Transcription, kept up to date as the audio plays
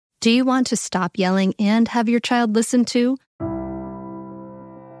Do you want to stop yelling and have your child listen to?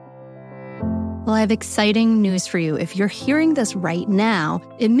 Well, I have exciting news for you. If you're hearing this right now,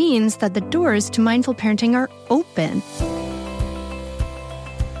 it means that the doors to mindful parenting are open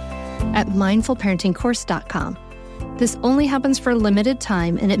at mindfulparentingcourse.com. This only happens for a limited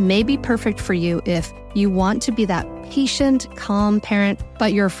time, and it may be perfect for you if you want to be that patient, calm parent,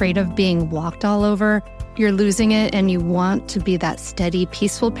 but you're afraid of being walked all over, you're losing it, and you want to be that steady,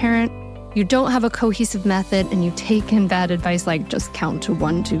 peaceful parent. You don't have a cohesive method, and you take in bad advice like just count to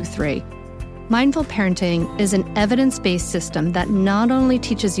 1, 2, 3. Mindful parenting is an evidence-based system that not only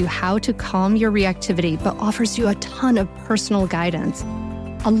teaches you how to calm your reactivity, but offers you a ton of personal guidance.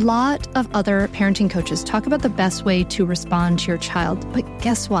 A lot of other parenting coaches talk about the best way to respond to your child, but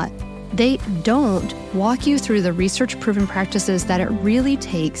guess what? They don't walk you through the research-proven practices that it really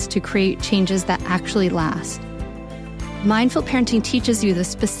takes to create changes that actually last. Mindful parenting teaches you the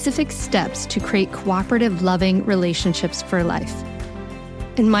specific steps to create cooperative, loving relationships for life.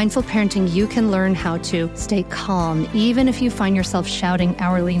 In mindful parenting, you can learn how to stay calm, even if you find yourself shouting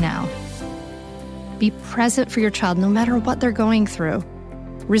hourly now. Be present for your child no matter what they're going through.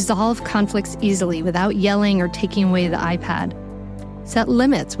 Resolve conflicts easily without yelling or taking away the iPad. Set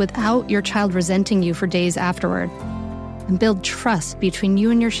limits without your child resenting you for days afterward. And build trust between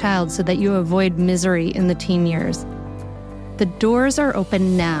you and your child so that you avoid misery in the teen years. The doors are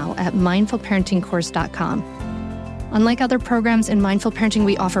open now at mindfulparentingcourse.com. Unlike other programs in mindful parenting,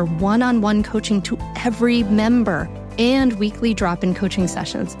 we offer one-on-one coaching to every member and weekly drop-in coaching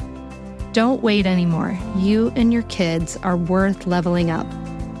sessions. Don't wait anymore. You and your kids are worth leveling up.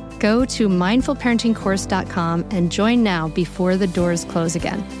 Go to mindfulparentingcourse.com and join now before the doors close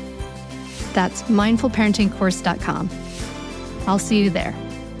again. That's mindfulparentingcourse.com. I'll see you there.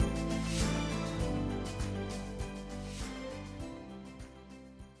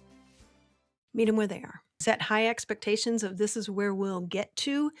 Meet them where they are. Set high expectations of this is where we'll get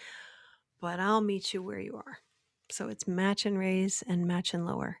to, but I'll meet you where you are. So it's match and raise and match and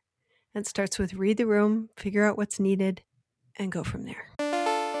lower. It starts with read the room, figure out what's needed, and go from there.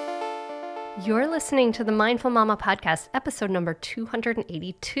 You're listening to the Mindful Mama podcast, episode number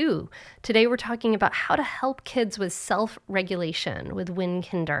 282. Today we're talking about how to help kids with self-regulation with Wynne.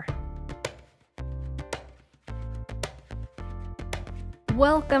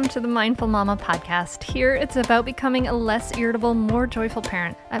 Welcome to the Mindful Mama podcast. Here it's about becoming a less irritable, more joyful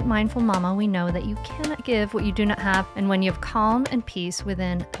parent. At Mindful Mama, we know that you cannot give what you do not have, and when you have calm and peace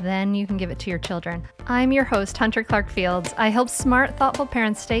within, then you can give it to your children. I'm your host, Hunter Clark Fields. I help smart, thoughtful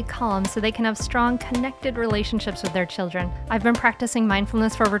parents stay calm so they can have strong, connected relationships with their children. I've been practicing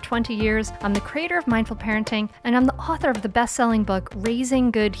mindfulness for over 20 years. I'm the creator of Mindful Parenting, and I'm the author of the best-selling book,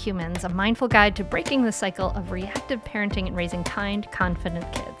 Raising Good Humans, a mindful guide to breaking the cycle of reactive parenting and raising kind, confident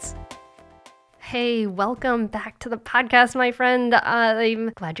kids. Hey, welcome back to the podcast, my friend.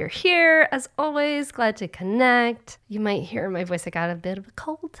 I'm glad you're here. As always, glad to connect. You might hear my voice. I got a bit of a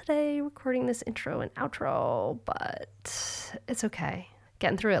cold today recording this intro and outro, but it's okay.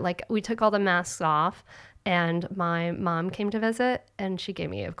 Getting through it. Like, we took all the masks off and my mom came to visit and she gave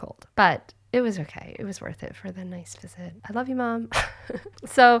me a cold, but it was okay. It was worth it for the nice visit. I love you, Mom.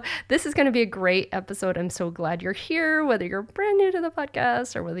 So this is going to be a great episode. I'm so glad you're here, whether you're brand new to the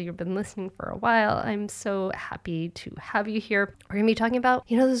podcast or whether you've been listening for a while. I'm so happy to have you here. We're going to be talking about,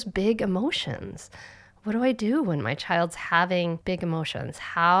 those big emotions. What do I do when my child's having big emotions?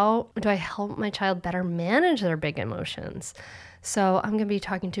 How do I help my child better manage their big emotions? So I'm going to be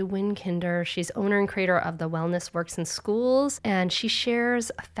talking to Wynne. She's owner and creator of The Wellness Works in Schools, and she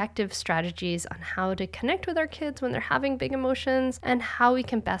shares effective strategies on how to connect with our kids when they're having big emotions and how we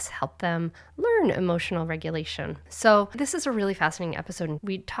can best help them learn emotional regulation. So this is a really fascinating episode.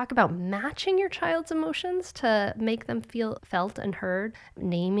 We talk about matching your child's emotions to make them feel felt and heard.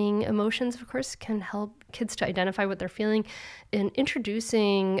 Naming emotions, of course, can help kids to identify what they're feeling, and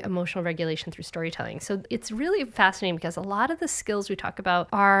introducing emotional regulation through storytelling. So it's really fascinating because a lot of the skills we talk about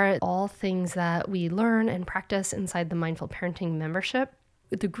are all things that we learn and practice inside the Mindful Parenting membership.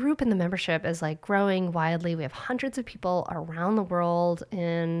 The group and the membership is growing wildly. We have hundreds of people around the world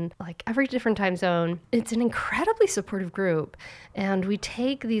in every different time zone. It's an incredibly supportive group, and we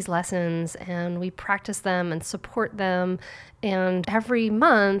take these lessons and we practice them and support them. And every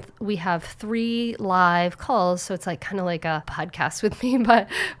month we have 3 live calls. So it's kind of like a podcast with me, but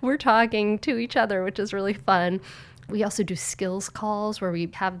we're talking to each other, which is really fun. We also do skills calls where we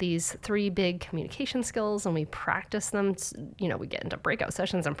have these 3 big communication skills and we practice them. We get into breakout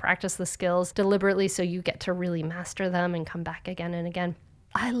sessions and practice the skills deliberately so you get to really master them and come back again and again.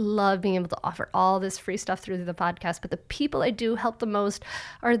 I love being able to offer all this free stuff through the podcast, but the people I do help the most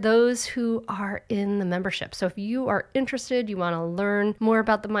are those who are in the membership. So if you are interested, you want to learn more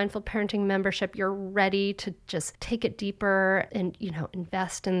about the Mindful Parenting membership, you're ready to just take it deeper and,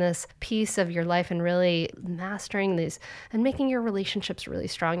 invest in this piece of your life and really mastering these and making your relationships really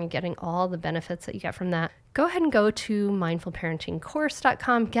strong and getting all the benefits that you get from that, go ahead and go to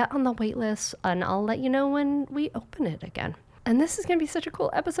mindfulparentingcourse.com, get on the wait list, and I'll let you know when we open it again. And this is going to be such a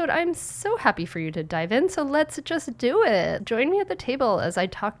cool episode. I'm so happy for you to dive in. So let's just do it. Join me at the table as I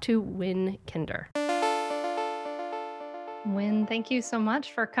talk to Wynne Kinder. Wynne, thank you so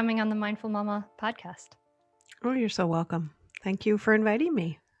much for coming on the Mindful Mama podcast. Oh, you're so welcome. Thank you for inviting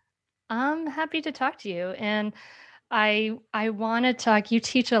me. I'm happy to talk to you. And I want to talk, you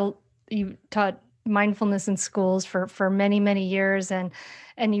taught mindfulness in schools for many, many years, and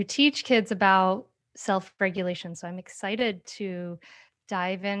you teach kids about self-regulation. So I'm excited to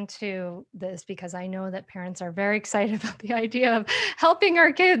dive into this because I know that parents are very excited about the idea of helping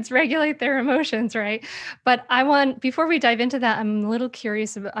our kids regulate their emotions, right? But before we dive into that, I'm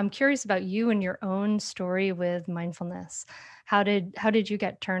curious about you and your own story with mindfulness. How did you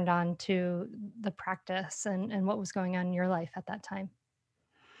get turned on to the practice, and what was going on in your life at that time?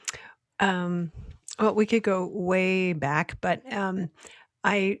 Well, we could go way back, but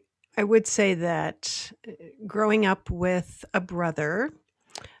I would say that growing up with a brother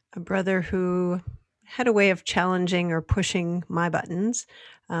who had a way of challenging or pushing my buttons,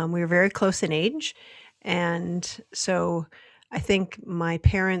 we were very close in age. And so I think my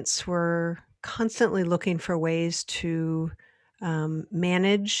parents were constantly looking for ways to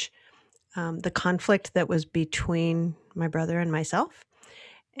manage the conflict that was between my brother and myself.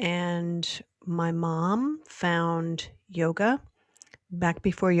 And my mom found yoga back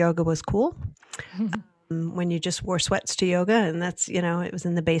before yoga was cool, when you just wore sweats to yoga. And that's, it was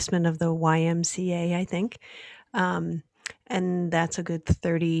in the basement of the YMCA, I think. And that's a good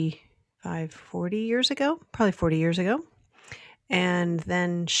 35, 40 years ago, probably 40 years ago. And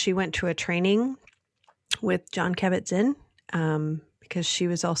then she went to a training with John Kabat-Zinn, because she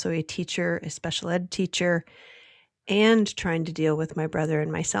was also a teacher, a special ed teacher, and trying to deal with my brother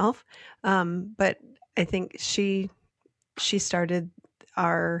and myself. But I think she started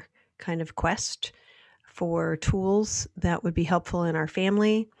our kind of quest for tools that would be helpful in our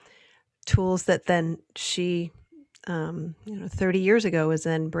family, tools that then she, 30 years ago was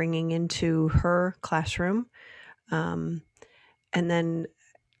then bringing into her classroom. And then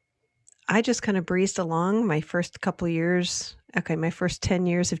I just kind of breezed along my first couple years. My first 10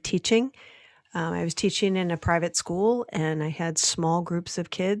 years of teaching. I was teaching in a private school, and I had small groups of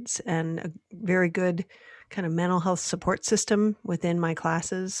kids and a very good kind of mental health support system within my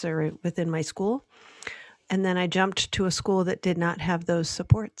classes or within my school. And then I jumped to a school that did not have those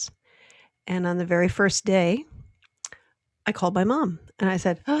supports. And on the very first day, I called my mom and I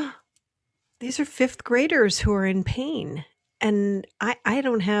said, these are fifth graders who are in pain. And I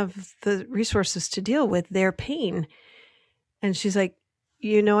don't have the resources to deal with their pain. And she's like,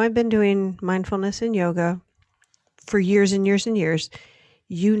 I've been doing mindfulness and yoga for years and years and years.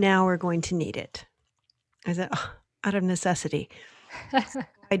 You now are going to need it. I said, out of necessity.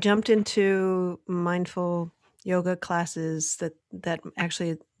 I jumped into mindful yoga classes that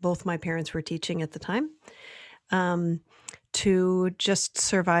actually both my parents were teaching at the time, to just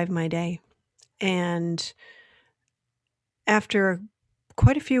survive my day. And after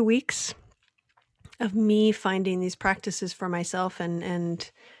quite a few weeks of me finding these practices for myself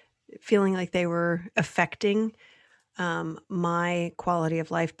and feeling like they were affecting my quality of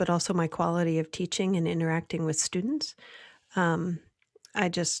life, but also my quality of teaching and interacting with students, I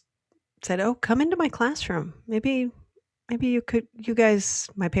just said, come into my classroom. Maybe you guys,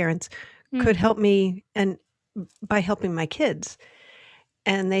 my parents, could help me and by helping my kids.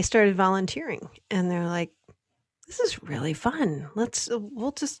 And they started volunteering, and they're like, this is really fun.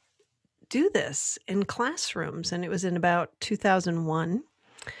 We'll just do this in classrooms. And it was in about 2001.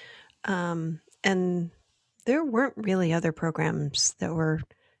 And there weren't really other programs that were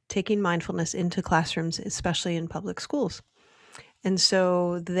taking mindfulness into classrooms, especially in public schools. And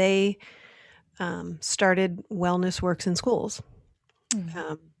so they started Wellness Works in Schools.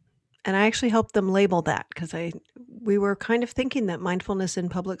 And I actually helped them label that because we were kind of thinking that mindfulness in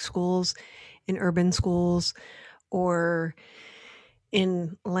public schools, in urban schools, or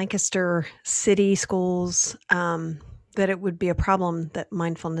in Lancaster city schools, that it would be a problem that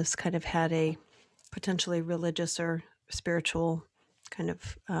mindfulness kind of had a potentially religious or spiritual kind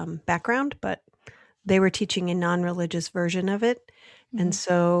of background, but they were teaching a non-religious version of it. And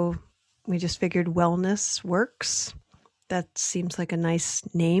so we just figured Wellness Works, that seems like a nice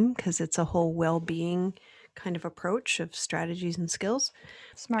name because it's a whole well-being kind of approach of strategies and skills.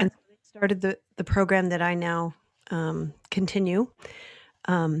 Smart. And so they started the program that I now continue.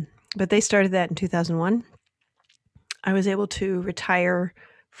 But they started that in 2001. I was able to retire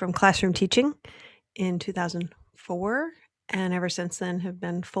from classroom teaching in 2004, and ever since then have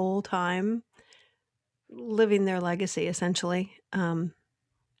been full-time, living their legacy essentially, and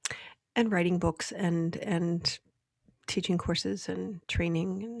writing books and teaching courses and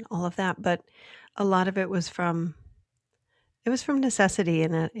training and all of that. But a lot of it was from necessity,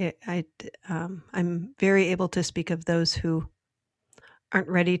 and I'm very able to speak of those who aren't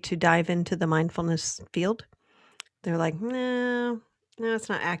ready to dive into the mindfulness field. They're like, no, it's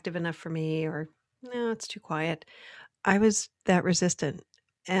not active enough for me, or no, it's too quiet. I was that resistant,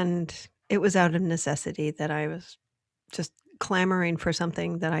 and it was out of necessity that I was just clamoring for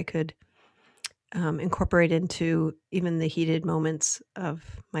something that I could incorporate into even the heated moments of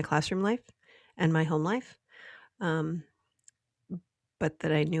my classroom life and my home life. But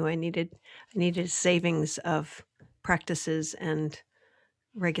that I knew I needed savings of practices and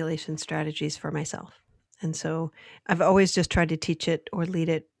regulation strategies for myself. And so I've always just tried to teach it or lead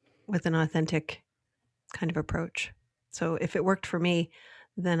it with an authentic kind of approach. So if it worked for me,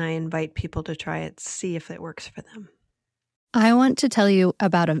 then I invite people to try it, see if it works for them. I want to tell you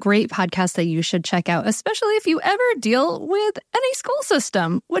about a great podcast that you should check out, especially if you ever deal with any school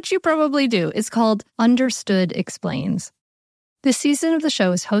system, which you probably do. It's called Understood Explains. This season of the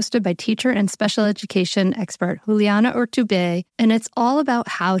show is hosted by teacher and special education expert Juliana Urtubey, and it's all about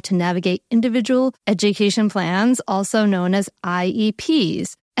how to navigate individual education plans, also known as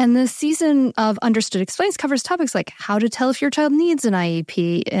IEPs. And this season of Understood Explains covers topics like how to tell if your child needs an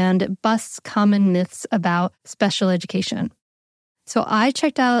IEP and busts common myths about special education. So I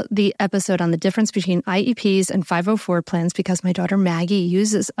checked out the episode on the difference between IEPs and 504 plans because my daughter Maggie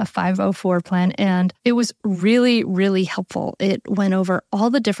uses a 504 plan, and it was really, really helpful. It went over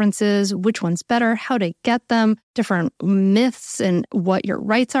all the differences, which one's better, how to get them, different myths and what your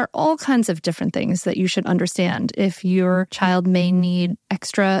rights are, all kinds of different things that you should understand if your child may need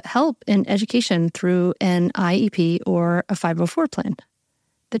extra help in education through an IEP or a 504 plan.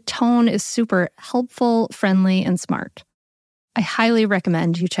 The tone is super helpful, friendly, and smart. I highly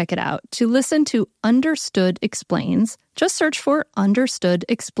recommend you check it out. To listen to Understood Explains, just search for Understood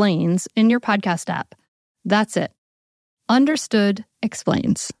Explains in your podcast app. That's it. Understood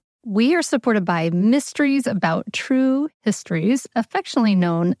Explains. We are supported by Mysteries About True Histories, affectionately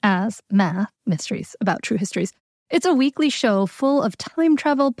known as Math Mysteries About True Histories. It's a weekly show full of time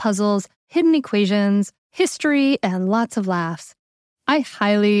travel puzzles, hidden equations, history, and lots of laughs. I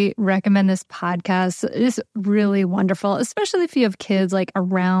highly recommend this podcast. It's really wonderful, especially if you have kids like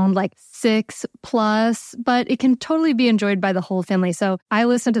around 6+, but it can totally be enjoyed by the whole family. So I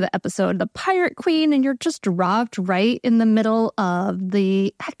listened to the episode, The Pirate Queen, and you're just dropped right in the middle of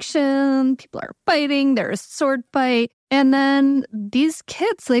the action. People are fighting, there's a sword fight. And then these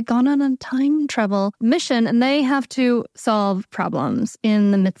kids, they've gone on a time travel mission and they have to solve problems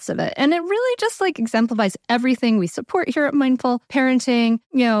in the midst of it. And it really just exemplifies everything we support here at Mindful Parenting.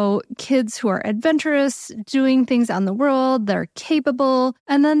 You know, kids who are adventurous, doing things out in the world, they're capable.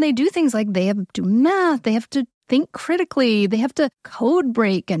 And then they do things like they have to do math, they have to think critically, they have to code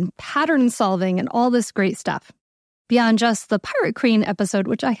break and pattern solving and all this great stuff. Beyond just the Pirate Queen episode,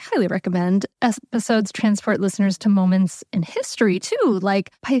 which I highly recommend, episodes transport listeners to moments in history, too,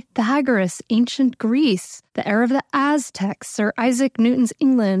 like Pythagoras, ancient Greece, the era of the Aztecs, or Isaac Newton's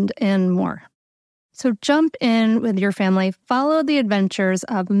England, and more. So jump in with your family, follow the adventures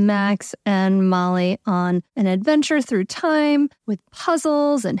of Max and Molly on an adventure through time with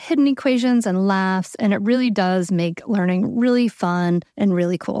puzzles and hidden equations and laughs, and it really does make learning really fun and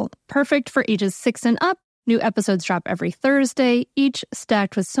really cool. Perfect for ages 6 and up. New episodes drop every Thursday, each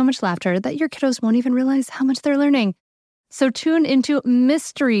stacked with so much laughter that your kiddos won't even realize how much they're learning. So tune into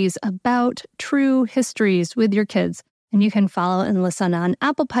Mysteries About True Histories with your kids, and you can follow and listen on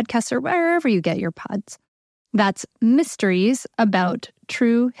Apple Podcasts or wherever you get your pods. That's Mysteries About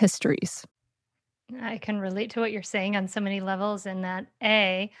True Histories. I can relate to what you're saying on so many levels in that,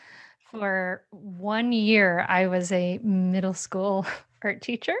 for 1 year, I was a middle school art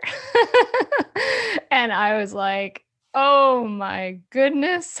teacher. And I was like, oh my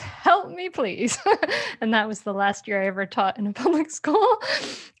goodness, help me, please. And that was the last year I ever taught in a public school.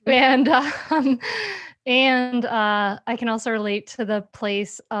 And I can also relate to the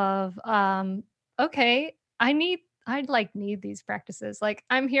place of, okay, I need these practices.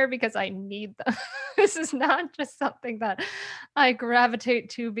 I'm here because I need them. This is not just something that I gravitate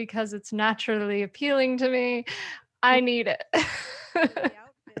to because it's naturally appealing to me. I need it.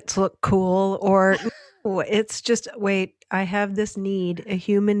 Outfits look cool, or no, it's just, wait, I have this need, a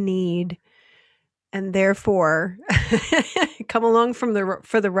human need, and therefore come along for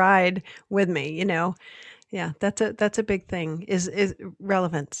the ride with me, Yeah, that's a big thing, is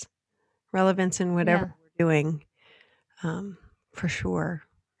relevance. Relevance in whatever Yeah. we're doing. Um, for sure.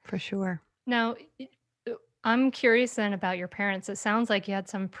 For sure. Now, I'm curious then about your parents. It sounds like you had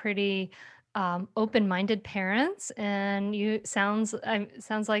some pretty open-minded parents, and sounds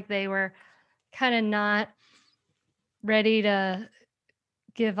like they were kind of not ready to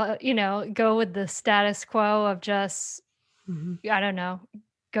go with the status quo of just, Mhm. I don't know,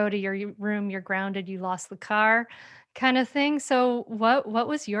 go to your room, you're grounded, you lost the car kind of thing. So what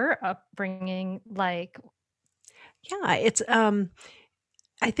was your upbringing like? Yeah,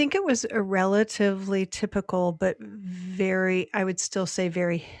 I think it was a relatively typical, but I would still say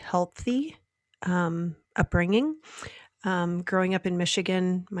very healthy, upbringing. Growing up in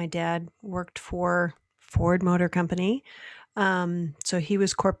Michigan, my dad worked for Ford Motor Company. So he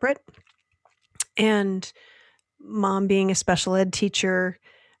was corporate, and mom being a special ed teacher,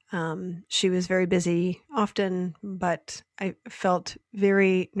 she was very busy often, but I felt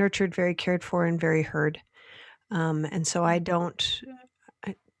very nurtured, very cared for, and very heard. And so I, I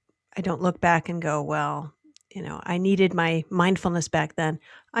don't look back and go, well, I needed my mindfulness back then.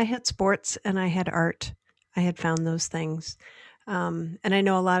 I had sports and I had art. I had found those things. And I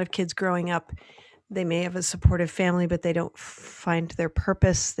know a lot of kids growing up, they may have a supportive family, but they don't find their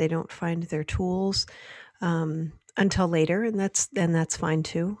purpose. They don't find their tools until later, and that's fine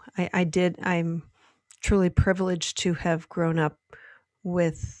too. I'm truly privileged to have grown up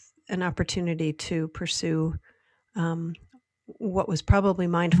with an opportunity to pursue um, what was probably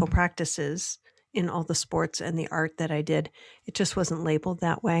mindful practices in all the sports and the art that I did. It just wasn't labeled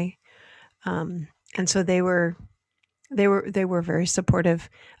that way, and so they were very supportive.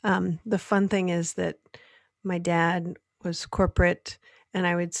 The fun thing is that my dad was corporate,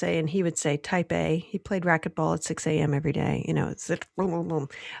 and he would say type A. He played racquetball at 6 a.m. every day. It's like boom, boom,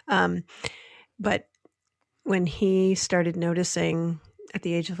 boom. But when he started noticing at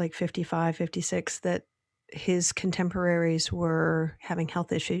the age of like 55, 56, that his contemporaries were having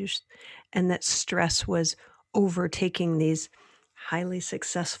health issues and that stress was overtaking these highly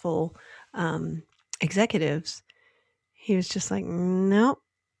successful executives, he was just like, no,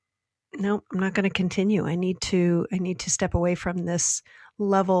 no, I'm not going to continue. I need to step away from this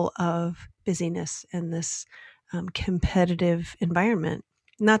level of busyness and this competitive environment.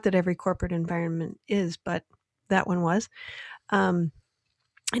 Not that every corporate environment is, but that one was. And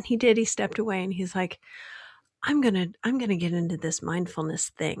he did. He stepped away, and he's like, I'm gonna get into this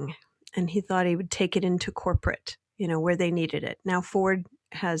mindfulness thing. And he thought he would take it into corporate, where they needed it. Now Ford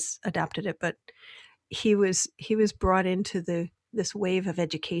has adopted it, but he was brought into this wave of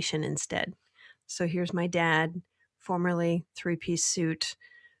education instead. So here's my dad, formerly three-piece suit,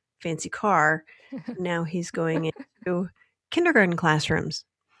 fancy car. Now he's going into kindergarten classrooms,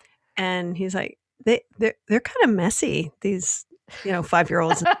 and he's like, they're kind of messy, these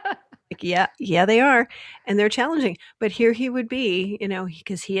 5-year-olds. Like, yeah, they are, and they're challenging. But here he would be,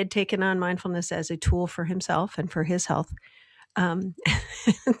 because he had taken on mindfulness as a tool for himself and for his health.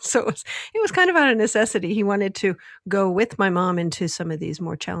 So it was kind of out of necessity. He wanted to go with my mom into some of these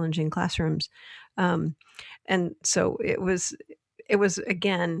more challenging classrooms, and so it was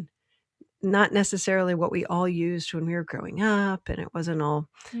again not necessarily what we all used when we were growing up, and it wasn't all,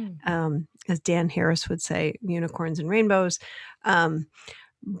 as Dan Harris would say, unicorns and rainbows.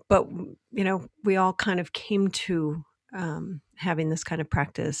 But we all kind of came to having this kind of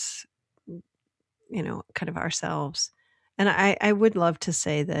practice, kind of ourselves. And I would love to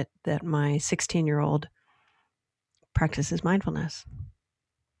say that my 16-year-old practices mindfulness,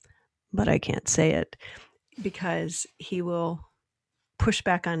 but I can't say it because he will push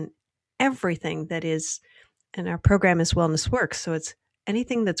back on everything that is, and our program is Wellness Works, so it's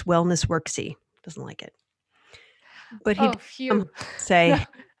anything that's wellness worksy. Doesn't like it. But he Phew. say,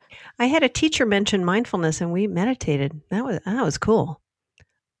 I had a teacher mention mindfulness and we meditated. That was cool.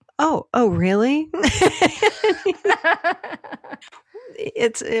 Oh, really?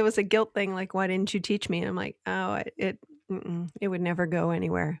 It was a guilt thing. Like, why didn't you teach me? And I'm like, oh, it would never go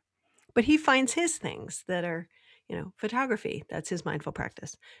anywhere. But he finds his things that are, photography. That's his mindful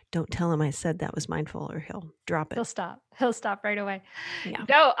practice. Don't tell him I said that was mindful, or he'll drop it. He'll stop right away. Yeah.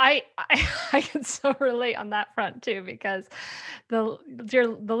 No, I can so relate on that front too, because the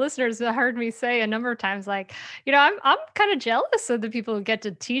listeners have heard me say a number of times, like, I'm kind of jealous of the people who get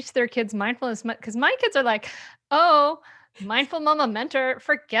to teach their kids mindfulness, because my kids are like, oh, Mindful Mama mentor,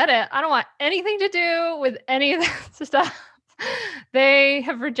 forget it. I don't want anything to do with any of that stuff. They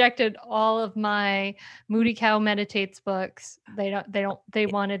have rejected all of my Moody Cow Meditates books. They Yeah.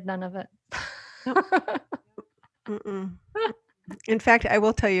 wanted none of it. Nope. Mm-mm. In fact, I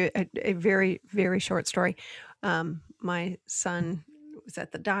will tell you a very, very short story. My son was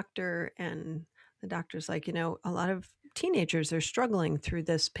at the doctor, and the doctor's like, a lot of teenagers are struggling through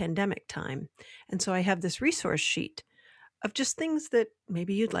this pandemic time. And so I have this resource sheet of just things that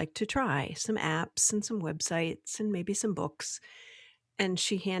maybe you'd like to try, some apps and some websites and maybe some books. And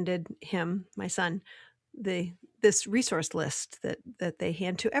she handed him, my son, this resource list that they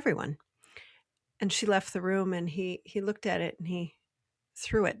hand to everyone. And she left the room, and he looked at it and he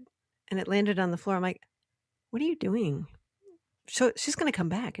threw it, and it landed on the floor. I'm like, "What are you doing?" So she's going to come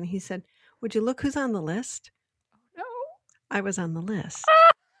back. And he said, "Would you look who's on the list?" No. I was on the list.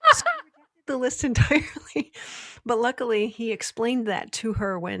 So I rejected the list entirely. But luckily he explained that to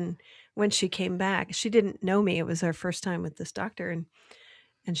her when she came back. She didn't know me. It was our first time with this doctor.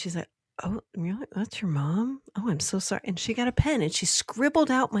 And she's like, "Oh, really? That's your mom? Oh, I'm so sorry." And she got a pen and she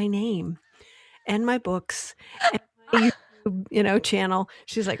scribbled out my name and my books and my YouTube, channel.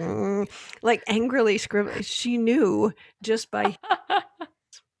 She's like angrily scribbling. She knew just by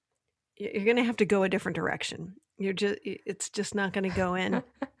you're going to have to go a different direction. It's just not going to go in.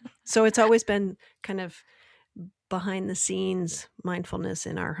 So it's always been kind of behind the scenes mindfulness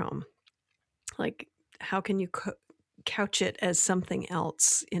in our home. Like, how can you couch it as something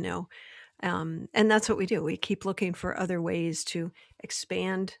else, and that's what we do. We keep looking for other ways to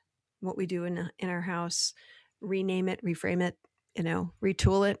expand what we do in our house, rename it, reframe it,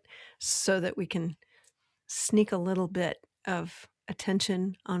 retool it, so that we can sneak a little bit of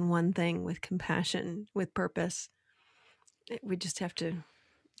attention on one thing with compassion, with purpose. We just have to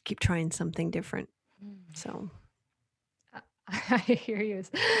keep trying something different. So I hear you.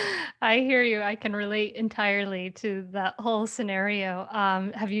 I hear you. I can relate entirely to that whole scenario.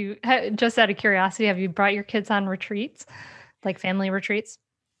 Have you, just out of curiosity, have you brought your kids on retreats, like family retreats?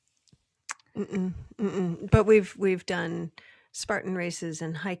 But we've done Spartan races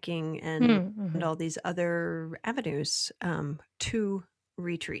and hiking and all these other avenues to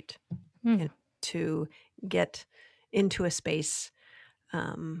retreat, to get into a space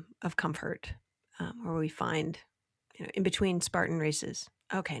of comfort where we find, in between Spartan races,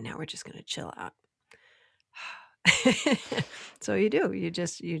 okay, now we're just going to chill out. So you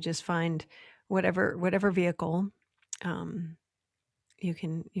just find whatever vehicle you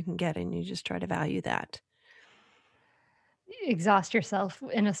can get, and you just try to value that. Exhaust yourself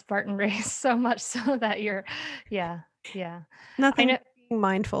in a Spartan race so much so that you're, yeah. Nothing being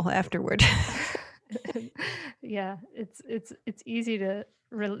mindful afterward. Yeah, it's easy to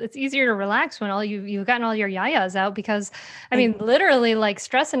it's easier to relax when you've gotten all your yayas out, because I mean, literally, like,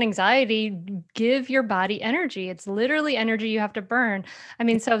 stress and anxiety give your body energy. It's literally energy you have to burn. I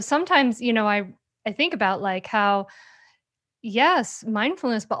mean, so sometimes, I think about, like, how, yes,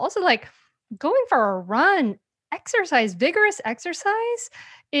 mindfulness, but also, like, going for a run, vigorous exercise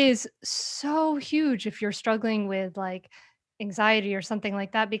is so huge if you're struggling with, like, anxiety or something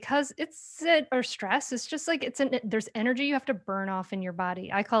like that, because or stress. It's just like there's energy you have to burn off in your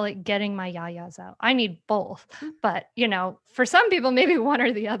body. I call it getting my yayas out. I need both, but for some people, maybe one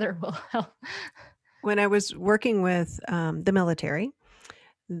or the other will help. When I was working with the military,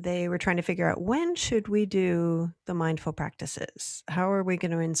 they were trying to figure out, when should we do the mindful practices? How are we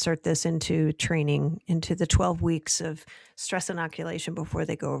going to insert this into training, into the 12 weeks of stress inoculation before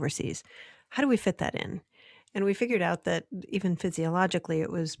they go overseas? How do we fit that in? And we figured out that even physiologically,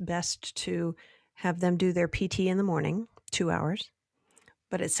 it was best to have them do their PT in the morning, 2 hours.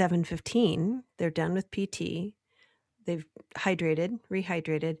 But at 7:15, they're done with PT. They've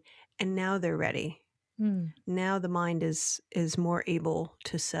rehydrated, and now they're ready. Now the mind is more able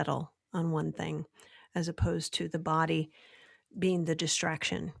to settle on one thing, as opposed to the body being the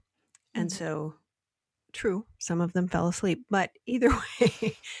distraction. And so, true, some of them fell asleep, but either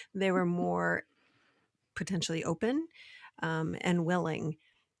way, they were more potentially open and willing,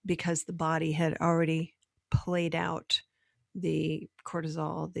 because the body had already played out the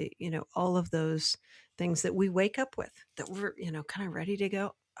cortisol, all of those things that we wake up with, that we're, kind of ready to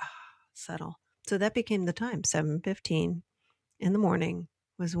go, settle. So that became the time. 7:15 in the morning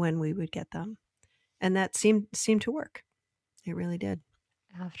was when we would get them. And that seemed to work. It really did.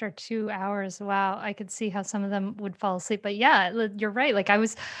 After 2 hours, wow, I could see how some of them would fall asleep. But yeah, you're right. Like,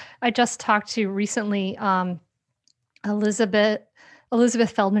 I just talked to recently, Elizabeth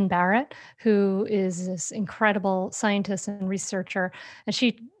Elizabeth Feldman Barrett, who is this incredible scientist and researcher. And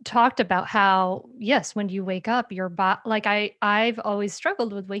she talked about how, yes, when you wake up, your body, like I've always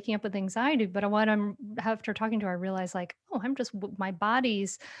struggled with waking up with anxiety, but what I'm after talking to her, I realized like, oh, my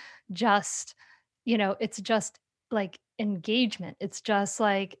body's just, it's just like engagement. It's just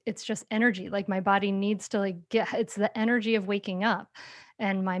energy. Like my body needs to it's the energy of waking up.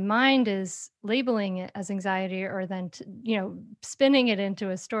 And my mind is labeling it as anxiety or then, spinning it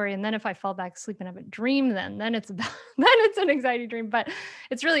into a story. And then if I fall back asleep and have a dream, then it's about, then it's an anxiety dream. But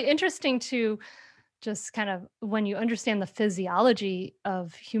it's really interesting to just kind of when you understand the physiology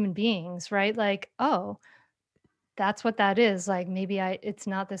of human beings, right? Like, oh, that's what that is. Like maybe it's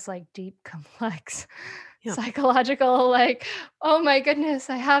not this like deep, complex Yeah, psychological, like, oh my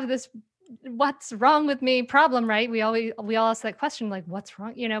goodness, I have this what's wrong with me problem, right? We all ask that question, like, what's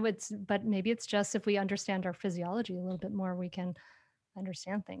wrong? But maybe it's just if we understand our physiology a little bit more, we can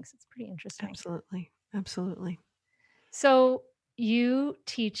understand things. It's pretty interesting. absolutely. Absolutely. So you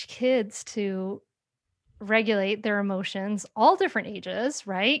teach kids to regulate their emotions, all different ages,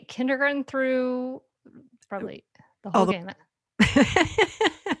 right? Kindergarten through probably the All whole the gamut.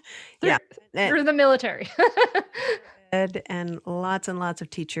 yeah. Through the military. Ed and lots of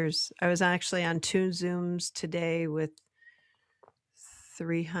teachers. I was actually on 2 Zooms today with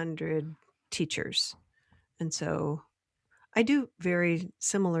 300 teachers. And so I do very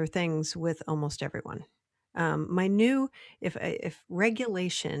similar things with almost everyone. My new, if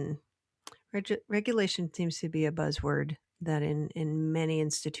regulation seems to be a buzzword that in many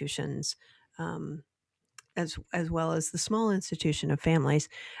institutions, um, as well as the small institution of families,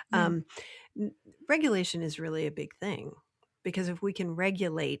 Yeah. um, regulation is really a big thing, because if we can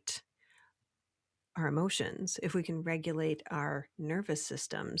regulate our emotions, if we can regulate our nervous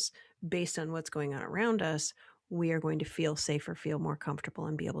systems based on what's going on around us, we are going to feel safer, feel more comfortable,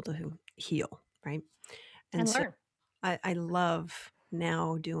 and be able to heal, right? And And so learn. I love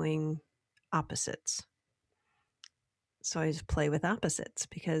now doing opposites. So I just play with opposites,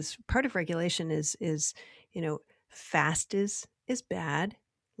 because part of regulation is fast is bad,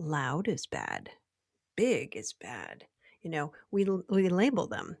 loud is bad, big is bad. We label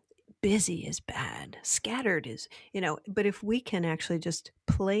them. Busy is bad, scattered is, but if we can actually just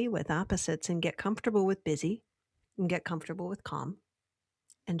play with opposites and get comfortable with busy and get comfortable with calm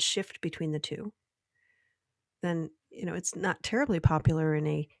and shift between the two, then, it's not terribly popular in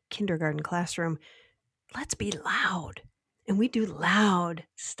a kindergarten classroom. Let's be loud. And we do loud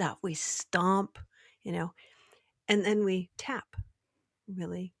stuff. We stomp, and then we tap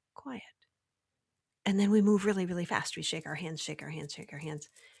really quiet. And then we move really, really fast. We shake our hands, shake our hands, shake our hands,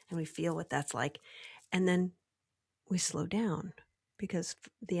 and we feel what that's like. And then we slow down, because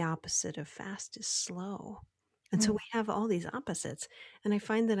the opposite of fast is slow. And so we have all these opposites. And I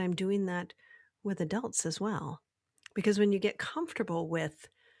find that I'm doing that with adults as well. Because when you get comfortable with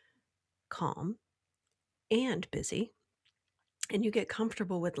calm and busy, and you get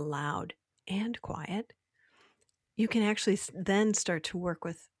comfortable with loud and quiet, you can actually then start to work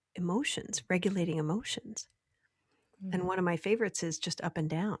with emotions, regulating emotions. And one of my favorites is just up and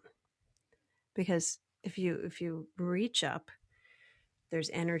down, because if you reach up,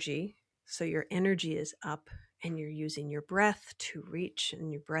 there's energy. So your energy is up, and you're using your breath to reach,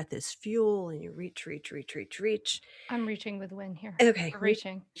 and your breath is fuel, and you reach, reach, reach, reach, reach. I'm reaching with Wynne here. Okay, We're reach,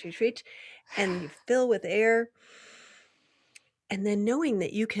 reaching. reach, reach, and you fill with air. And then knowing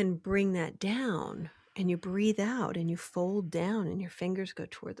that you can bring that down, and you breathe out and you fold down, and your fingers go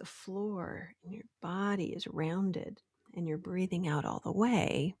toward the floor, and your body is rounded, and you're breathing out all the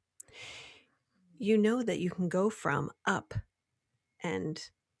way, you know that you can go from up and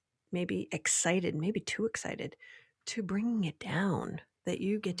maybe excited, maybe too excited, to bringing it down, that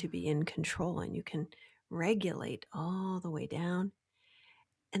you get to be in control and you can regulate all the way down.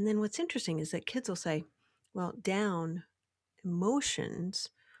 And then what's interesting is that kids will say, well, down emotions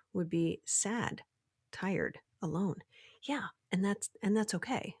would be sad, tired, alone. Yeah, and that's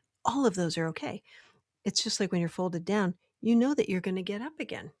okay. All of those are okay. It's just like when you're folded down, you know that you're going to get up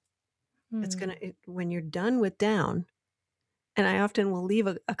again. It's going to, when you're done with down, and I often will leave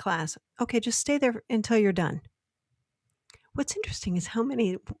a class, okay, just stay there until you're done. What's interesting is how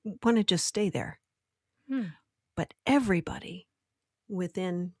many want to just stay there. But everybody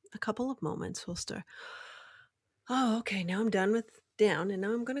within a couple of moments will start, oh, okay, now I'm done with down, and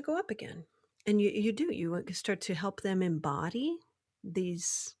now I'm going to go up again. And you start to help them embody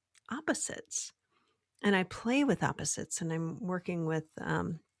these opposites. And I play with opposites, and I'm working with,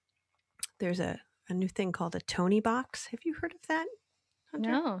 there's a new thing called a Tony box. Have you heard of that? Hunter?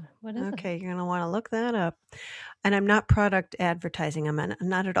 No, what is Okay, it? you're going to want to look that up. And I'm not product advertising,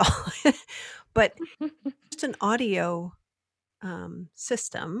 not at all. But just an audio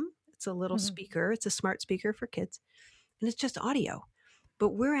system. It's a little Mhm. speaker, it's a smart speaker for kids, and it's just audio. But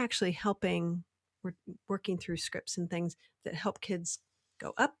we're actually we're working through scripts and things that help kids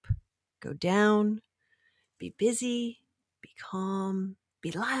go up, go down, be busy, be calm,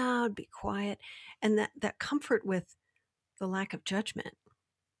 be loud, be quiet, and that comfort with the lack of judgment.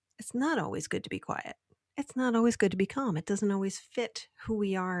 It's not always good to be quiet. It's not always good to be calm. It doesn't always fit who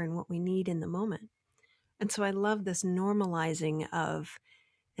we are and what we need in the moment. And so I love this normalizing of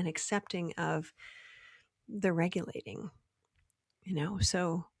and accepting of the regulating,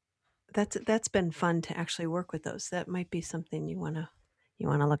 So that's been fun to actually work with those. That might be something you want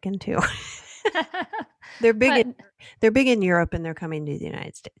to look into. They're big in, But they're big in Europe and they're coming to the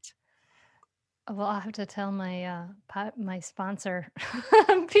United States. well, I'll have to tell my my sponsor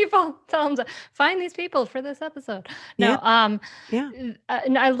people, tell them to find these people for this episode. Yeah. No, Yeah.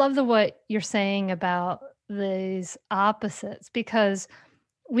 and I love the what you're saying about these opposites because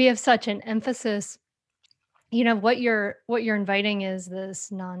we have such an emphasis. What you're inviting is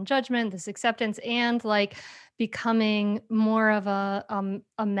this non-judgment, this acceptance, and like becoming more of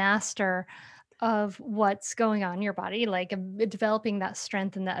a master of what's going on in your body, like developing that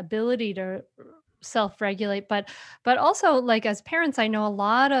strength and that ability to self-regulate. But also, like, as parents, I know a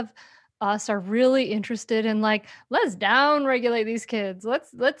lot of us are really interested in, like, let's down regulate these kids,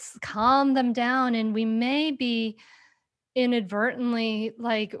 let's calm them down, and we may be inadvertently,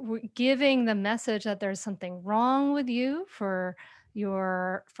 like, giving the message that there's something wrong with you for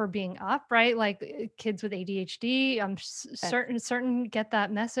being up, right? Like, kids with ADHD, I'm Uh, certain get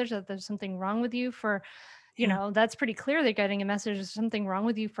that message that there's something wrong with you for, yeah. that's pretty clear. They're getting a message, there's something wrong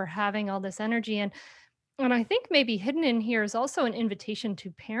with you for having all this energy. And I think maybe hidden in here is also an invitation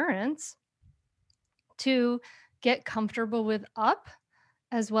to parents to get comfortable with up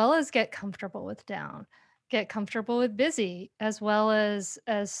as well as get comfortable with down, get comfortable with busy as well as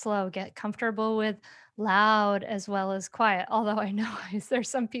slow, get comfortable with loud as well as quiet. Although I know there's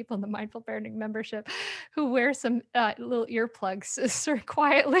some people in the mindful parenting membership who wear some little earplugs sort of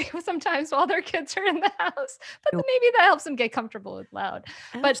quietly sometimes while their kids are in the house, but then maybe that helps them get comfortable with loud.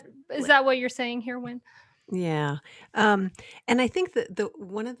 But is Absolutely. that what you're saying here, Wynne? Yeah. And I think that the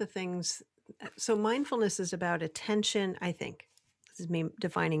one of the things, so mindfulness is about attention, I think. This is me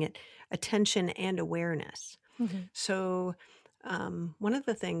defining it, attention and awareness. Mhm. So one of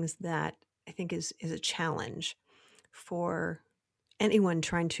the things that I think is a challenge for anyone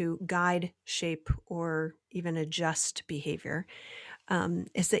trying to guide, shape, or even adjust behavior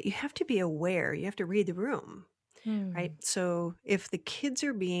is that you have to be aware. You have to read the room, right? Mm. So if the kids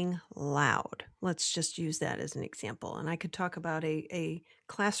are being loud, let's just use that as an example. And I could talk about a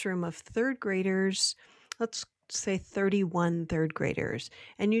classroom of third graders, let's say 31 third graders,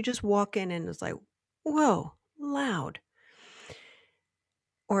 and you just walk in and it's like, whoa, loud.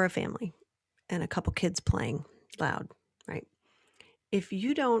 Or a family and a couple kids playing loud, right? If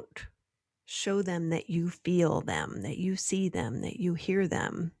you don't show them that you feel them, that you see them, that you hear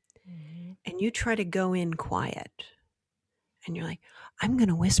them, Mhm. and you try to go in quiet and you're like, I'm going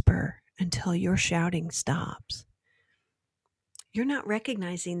to whisper until your shouting stops. You're not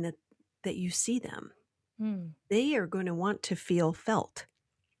recognizing that you see them. Mm. They are going to want to feel felt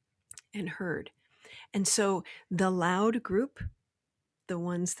and heard. And so the loud group, the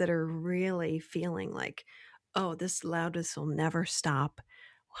ones that are really feeling like, oh, this loudness will never stop.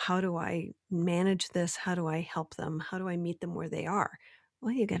 How do I manage this? How do I help them? How do I meet them where they are?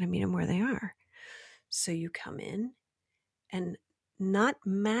 Well, you got to meet them where they are. So you come in and not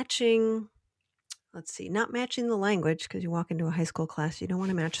matching, let's see, not matching the language, because you walk into a high school class, you don't want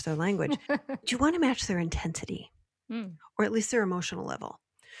to match their language, but you want to match their intensity Mm. or at least their emotional level.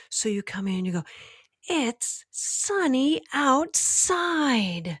 So you come in and you go, it's sunny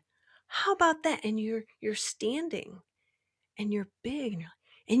outside. How about that? And you're standing and you're big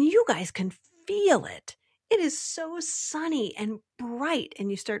and you guys can feel it. It is so sunny and bright.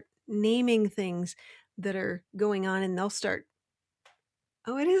 And you start naming things that are going on and they'll start,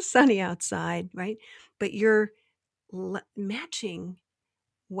 oh, it is sunny outside, right? But you're matching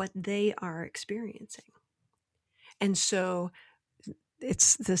what they are experiencing. And so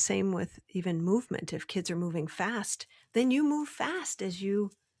it's the same with even movement. If kids are moving fast, then you move fast as you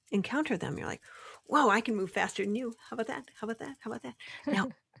encounter them. You're like, whoa, I can move faster than you. How about that? How about that? How about that? Now,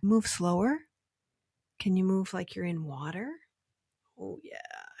 move slower. Can you move like you're in water? Oh, yeah,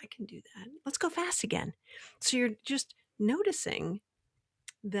 I can do that. Let's go fast again. So you're just noticing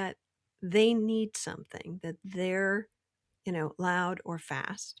that they need something, that they're loud or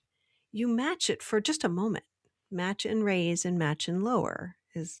fast, you match it for just a moment. Match and raise and match and lower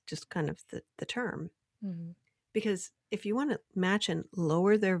is just kind of the term. Mm-hmm. Because if you want to match and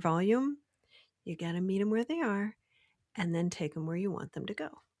lower their volume, you got to meet them where they are and then take them where you want them to go.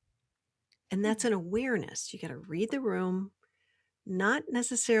 And that's an awareness. You got to read the room, not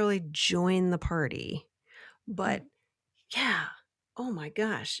necessarily join the party, but yeah, oh my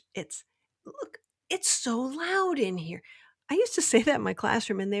gosh, it's so loud in here. I used to say that in my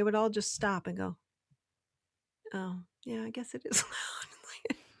classroom and they would all just stop and go, oh, yeah, I guess it is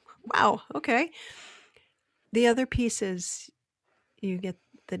loud. Wow, okay. The other piece is you get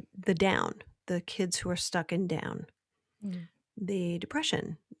the down, the kids who are stuck in down, the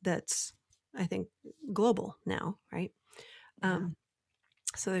depression that's, I think, global now, right? Yeah.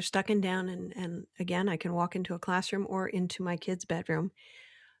 So they're stuck in down, and again, I can walk into a classroom or into my kid's bedroom,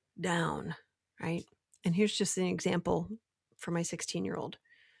 down, right? And here's just an example for my 16-year-old.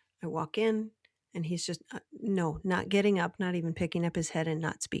 I walk in, and he's just, not getting up, not even picking up his head and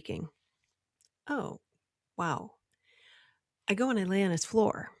not speaking. Oh, wow. I go and I lay on his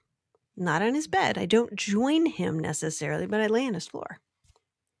floor, not on his bed. I don't join him necessarily, but I lay on his floor.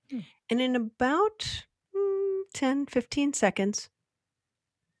 And in about 10, 15 seconds,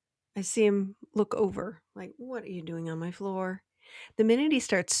 I see him look over, like, what are you doing on my floor? The minute he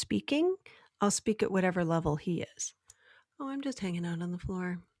starts speaking, I'll speak at whatever level he is. Oh, I'm just hanging out on the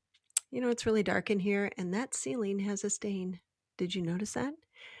floor. It's really dark in here, and that ceiling has a stain. Did you notice that?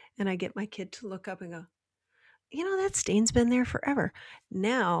 And I get my kid to look up and go, that stain's been there forever.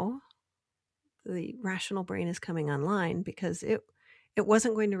 Now, the rational brain is coming online because it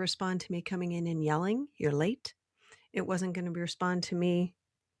wasn't going to respond to me coming in and yelling, you're late. It wasn't going to respond to me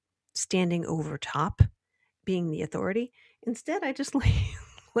standing over top, being the authority. Instead, I just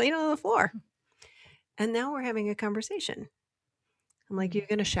laid on the floor. And now we're having a conversation. I'm like, you're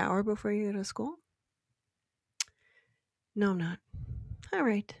going to shower before you go to school? No, I'm not. All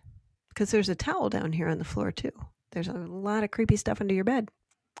right. Because there's a towel down here on the floor, too. There's a lot of creepy stuff under your bed.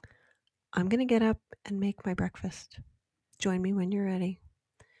 I'm going to get up and make my breakfast. Join me when you're ready.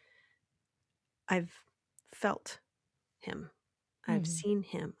 I've felt him. I've seen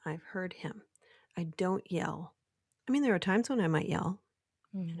him. I've heard him. I don't yell. I mean, there are times when I might yell,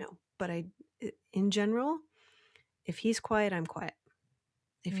 but in general, if he's quiet, I'm quiet.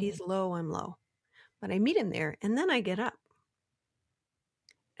 If he's low, I'm low. But I meet him there and then I get up.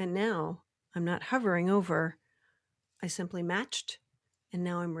 And now I'm not hovering over. I simply matched and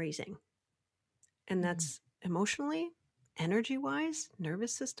now I'm raising. And that's emotionally, energy-wise,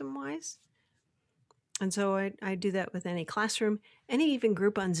 nervous system-wise. And so I do that with any classroom, any even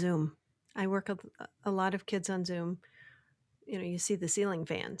group on Zoom. I work with a lot of kids on Zoom. You see the ceiling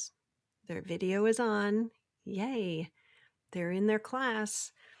fans. Their video is on. Yay. They're in their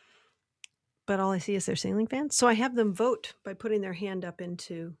class. But all I see is their ceiling fans. So I have them vote by putting their hand up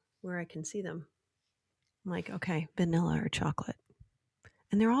into where I can see them. I'm like, okay, vanilla or chocolate.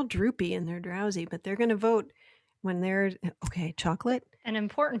 And they're all droopy and they're drowsy, but they're going to vote when they're, okay, chocolate. An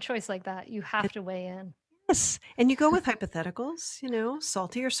important choice like that, you have to weigh in. Yes. And you go with hypotheticals,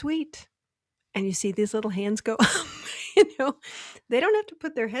 salty or sweet. And you see these little hands go up, they don't have to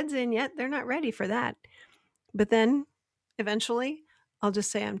put their heads in yet. They're not ready for that. But then eventually I'll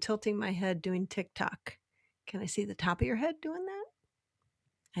just say, I'm tilting my head doing TikTok. Can I see the top of your head doing that?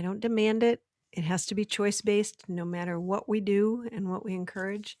 I don't demand it. It has to be choice-based no matter what we do and what we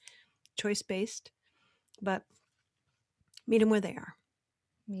encourage, choice-based. But meet them where they are.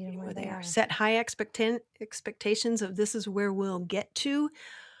 Meet them where they are. Set high expectations of this is where we'll get to,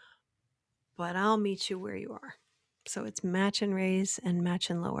 but I'll meet you where you are. So it's match and raise and match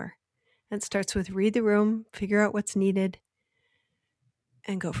and lower. It starts with read the room, figure out what's needed,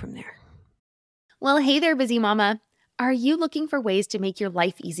 and go from there. Well, hey there, busy mama. Are you looking for ways to make your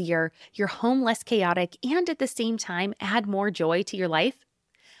life easier, your home less chaotic, and at the same time add more joy to your life?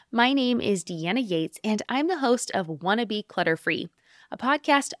 My name is Deanna Yates, and I'm the host of Wanna Be Clutter-Free, a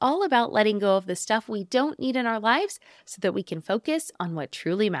podcast all about letting go of the stuff we don't need in our lives so that we can focus on what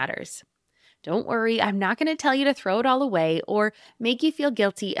truly matters. Don't worry, I'm not going to tell you to throw it all away or make you feel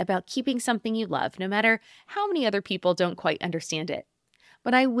guilty about keeping something you love, no matter how many other people don't quite understand it.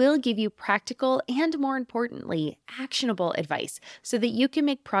 But I will give you practical and, more importantly, actionable advice so that you can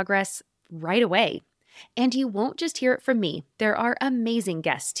make progress right away. And you won't just hear it from me. There are amazing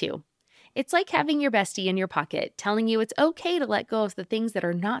guests too. It's like having your bestie in your pocket telling you it's okay to let go of the things that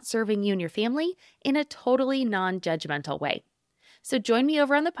are not serving you and your family in a totally non-judgmental way. So join me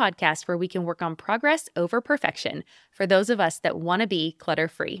over on the podcast where we can work on progress over perfection for those of us that want to be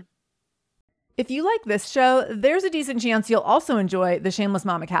clutter-free. If you like this show, there's a decent chance you'll also enjoy the Shameless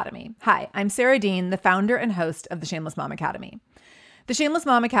Mom Academy. Hi, I'm Sarah Dean, the founder and host of the Shameless Mom Academy. The Shameless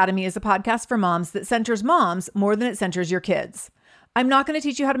Mom Academy is a podcast for moms that centers moms more than it centers your kids. I'm not going to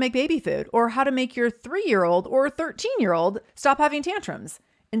teach you how to make baby food or how to make your 3-year-old or 13-year-old stop having tantrums.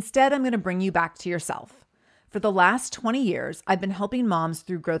 Instead, I'm going to bring you back to yourself. For the last 20 years, I've been helping moms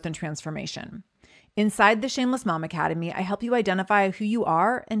through growth and transformation. Inside the Shameless Mom Academy, I help you identify who you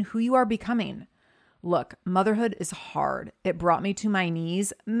are and who you are becoming. Look, motherhood is hard. It brought me to my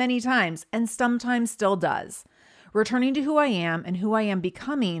knees many times and sometimes still does. Returning to who I am and who I am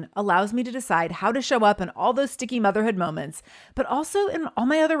becoming allows me to decide how to show up in all those sticky motherhood moments, but also in all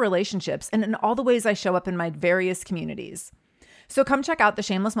my other relationships and in all the ways I show up in my various communities. So come check out the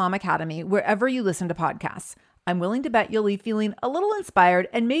Shameless Mom Academy wherever you listen to podcasts. I'm willing to bet you'll leave feeling a little inspired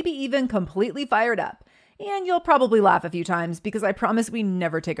and maybe even completely fired up. And you'll probably laugh a few times because I promise we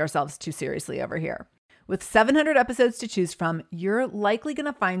never take ourselves too seriously over here. With 700 episodes to choose from, you're likely going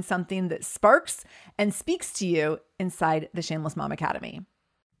to find something that sparks and speaks to you inside the Shameless Mom Academy.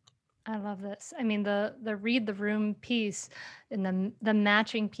 I love this. I mean, the read the room piece and the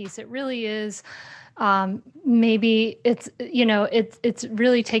matching piece, it really is, maybe it's, it's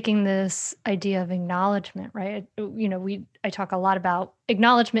really taking this idea of acknowledgement, right? I talk a lot about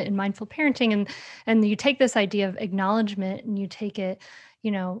acknowledgement in mindful parenting, and you take this idea of acknowledgement and you take it,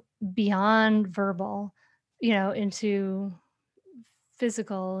 beyond verbal, into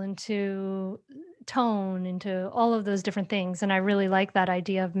physical, into tone, into all of those different things. And I really like that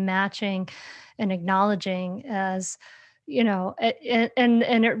idea of matching and acknowledging as, and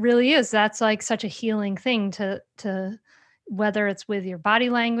it really is, that's like such a healing thing to whether it's with your body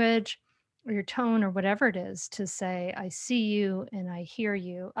language or your tone or whatever it is, to say, I see you and I hear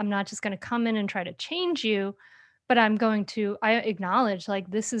you. I'm not just going to come in and try to change you, but I acknowledge, like,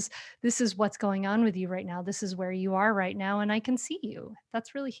 this is what's going on with you right now. This is where you are right now. And I can see you.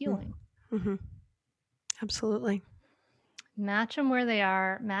 That's really healing. Mm-hmm. Absolutely. Match them where they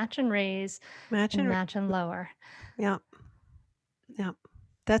are, match and raise, match and lower. Yeah. Yeah.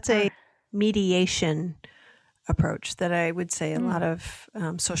 That's a mediation approach that I would say a lot of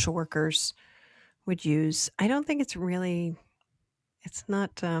social workers would use. I don't think it's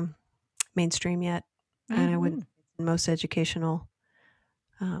not mainstream yet. And I wouldn't in most educational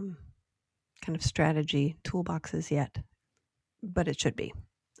kind of strategy toolboxes yet, but it should be.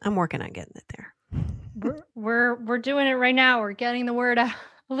 I'm working on getting it there. We're doing it right now. We're getting the word out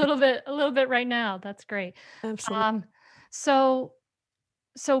a little bit right now. That's great. Absolutely.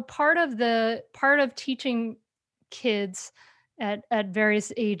 So part of teaching kids at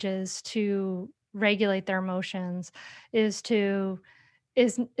various ages to regulate their emotions is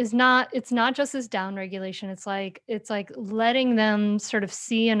not, it's not just this down regulation. It's like letting them sort of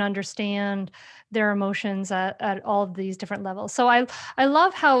see and understand their emotions at all of these different levels. So I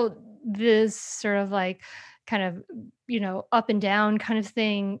love how this sort of like kind of, up and down kind of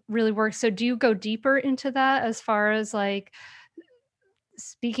thing really works. So do you go deeper into that as far as like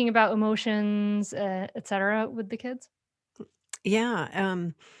speaking about emotions, et cetera, with the kids? Yeah.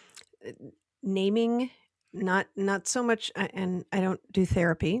 Naming, not so much, and I don't do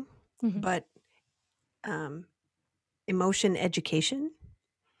therapy, but emotion education.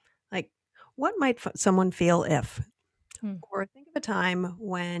 Like, what might someone feel if, or think of a time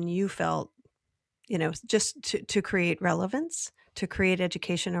when you felt, just to create relevance, to create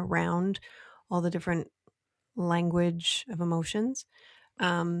education around all the different language of emotions.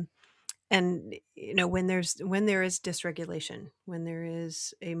 And when there is dysregulation, when there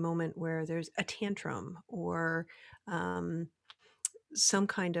is a moment where there's a tantrum or some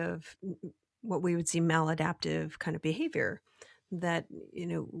kind of what we would see maladaptive kind of behavior, that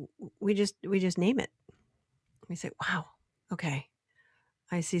we just name it. We say, wow, okay,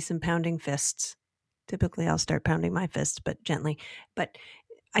 I see some pounding fists. Typically I'll start pounding my fists, but gently. But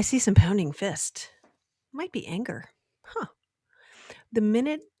I see some pounding fist. Might be anger. Huh. The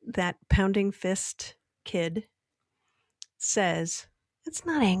minute that pounding fist kid says, it's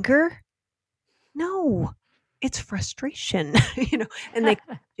not anger. No, it's frustration. And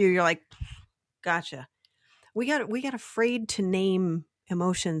you're like, gotcha. We got afraid to name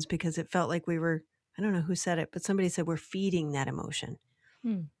emotions because it felt like we were, I don't know who said it, but somebody said we're feeding that emotion.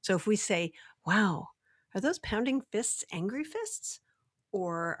 So if we say, wow, are those pounding fists angry fists?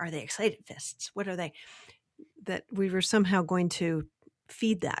 Or are they excited fists? What are they? That we were somehow going to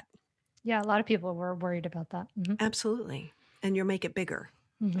feed that. Yeah, a lot of people were worried about that. Absolutely. And you'll make it bigger.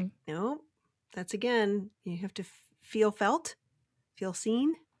 Like, no, that's again, you have to feel felt, feel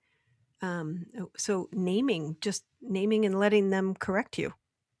seen. So just naming and letting them correct you.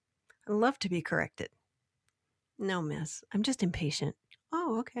 I love to be corrected. No, miss, I'm just impatient.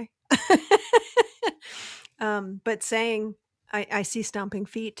 Oh, okay. But saying, I see stomping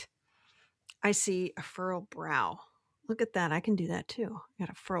feet. I see a furrowed brow. Look at that. I can do that too. I got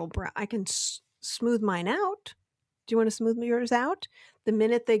a furrowed brow. I can smooth mine out. Do you want to smooth yours out? The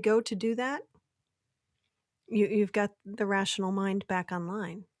minute they go to do that, you've got the rational mind back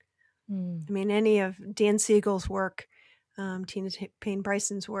online. Mm. I mean, any of Dan Siegel's work, Tina Payne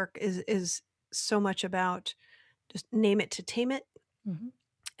Bryson's work is so much about just name it to tame it. Mm-hmm.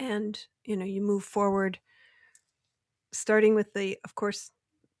 And, you move forward, starting with of course,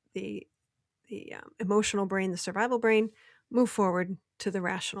 the emotional brain, the survival brain, move forward to the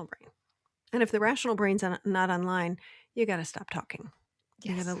rational brain. And if the rational brain's not online, you got to stop talking.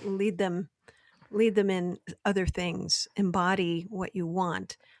 Yes. You got to lead them in other things, embody what you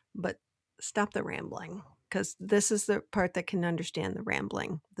want, but stop the rambling, because this is the part that can understand the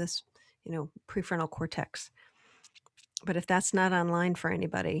rambling, this, prefrontal cortex. But if that's not online for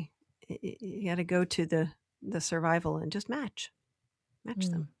anybody, you got to go to the survival and just match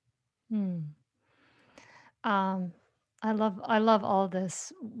them. I love all of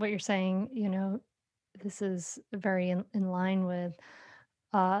this, what you're saying. This is very in line with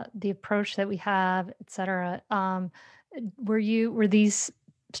the approach that we have, et cetera. Were these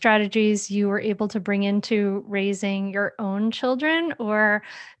strategies you were able to bring into raising your own children, or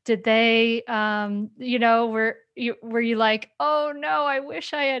did they, were you like, oh no, I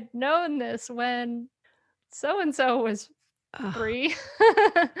wish I had known this when so and so was 3?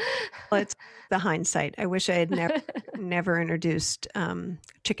 Well, it's the hindsight. I wish I had never introduced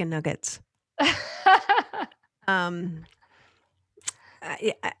chicken nuggets. I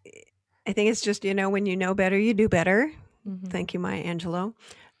think it's just, when you know better, you do better. Mm-hmm. Thank you, Maya Angelou.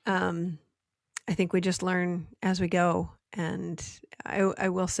 I think we just learn as we go. And I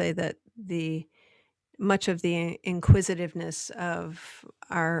will say that much of the inquisitiveness of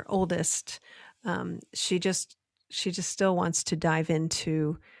our oldest, she just still wants to dive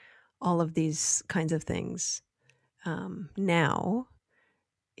into all of these kinds of things now,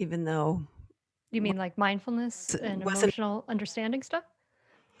 even though You mean like mindfulness and emotional understanding stuff?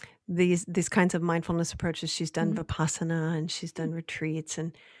 These kinds of mindfulness approaches. She's done Mhm. Vipassana and she's done retreats,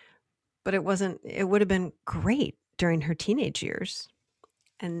 but it would have been great during her teenage years.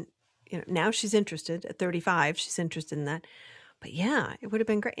 And now she's interested at 35, she's interested in that. But yeah, it would have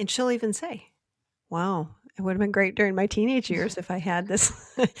been great. And she'll even say, wow, it would have been great during my teenage years if I had this,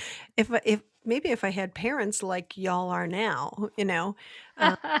 if I had parents like y'all are now,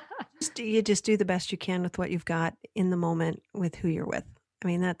 you just do the best you can with what you've got in the moment with who you're with. I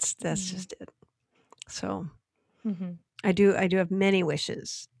mean, that's just it. So Mhm. I do have many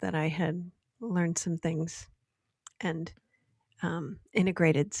wishes that I had learned some things and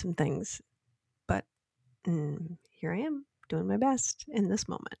integrated some things, but here I am doing my best in this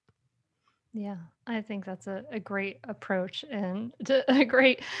moment. Yeah, I think that's a great approach and a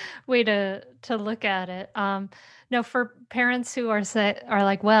great way to look at it. Now, for parents who are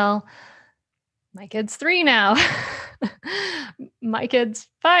like, well, my kid's 3 now, my kid's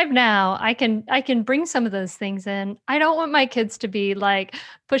 5 now. I can bring some of those things in. I don't want my kids to be like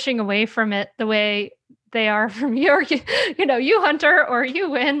pushing away from it the way they are from you, or you Hunter, or you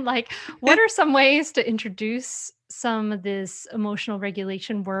Wynne. Like, what are some ways to introduce some of this emotional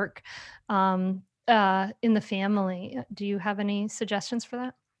regulation work in the family? Do you have any suggestions for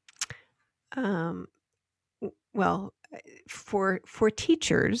that? Well, for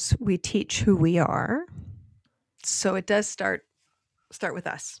teachers, we teach who we are, so it does start with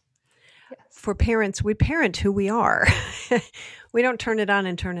us. Yes. For parents, we parent who we are. We don't turn it on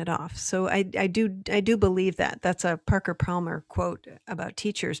and turn it off. So I do believe that. That's a Parker Palmer quote about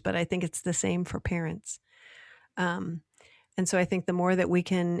teachers, but I think it's the same for parents. And so I think the more that we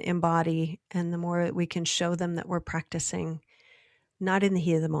can embody and the more that we can show them that we're practicing, not in the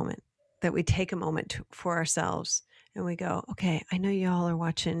heat of the moment, that we take a moment for ourselves and we go, okay, I know you all are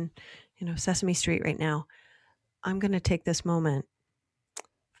watching, Sesame Street right now. I'm going to take this moment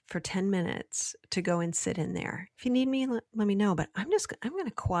for 10 minutes to go and sit in there. If you need me, let me know, but I'm going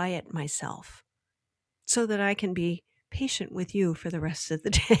to quiet myself so that I can be patient with you for the rest of the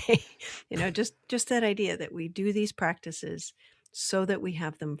day. Just that idea that we do these practices so that we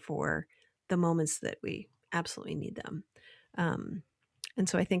have them for the moments that we absolutely need them. And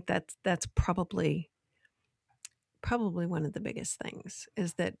so I think that's probably one of the biggest things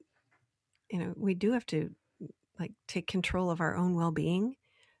is that, we do have to take control of our own well-being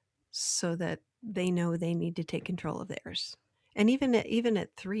so that they know they need to take control of theirs. And even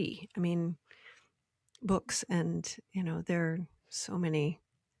at 3, I mean, books and, there are so many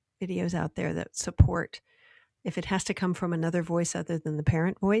videos out there that support, if it has to come from another voice other than the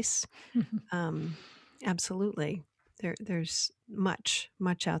parent voice. Absolutely. There's much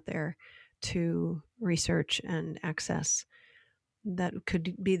out there to research and access that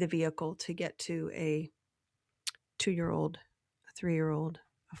could be the vehicle to get to a 2-year-old, a 3-year-old,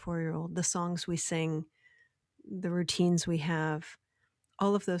 a 4-year-old. The songs we sing, the routines we have,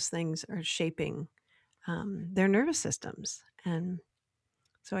 all of those things are shaping their nervous systems. And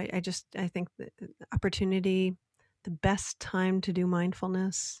so I think the opportunity, the best time to do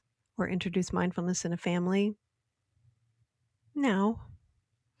mindfulness or introduce mindfulness in a family, now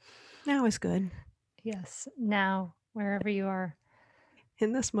is good. Yes, now, wherever you are.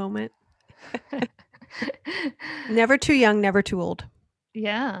 In this moment. Never too young, never too old.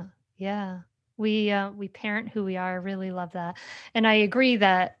 Yeah. We parent who we are. I really love that. And I agree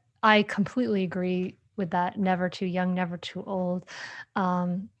that I completely agree with that never too young, never too old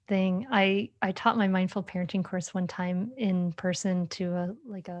thing. I taught my mindful parenting course one time in person to a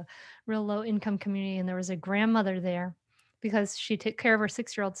real low income community, and there was a grandmother there because she took care of her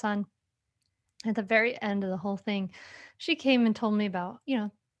 6-year-old son. At the very end of the whole thing, she came and told me about,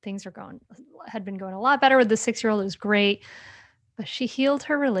 things had been going a lot better with the 6-year-old. It was great. But she healed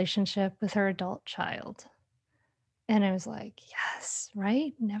her relationship with her adult child. And I was like, yes,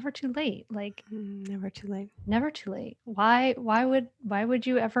 right? Never too late. Like Never too late. never too late. Why would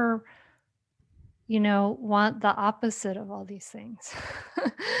you ever, want the opposite of all these things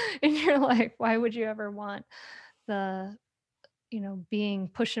in your life? Why would you ever want the, being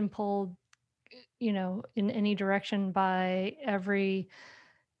pushed and pulled, in any direction by every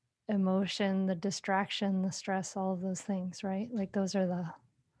emotion, the distraction, the stress, all of those things, right? Like those are the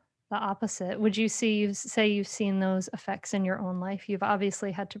opposite. Would you say you've seen those effects in your own life? You've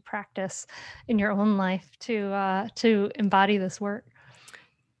obviously had to practice in your own life to embody this work.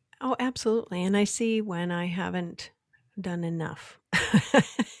 Oh, absolutely. And I see when I haven't done enough.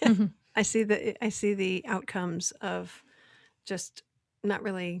 I see the outcomes of just not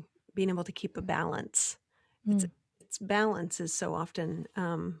really being able to keep a balance. It's balance is so often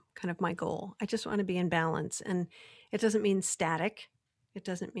kind of my goal. I just want to be in balance, and it doesn't mean static. It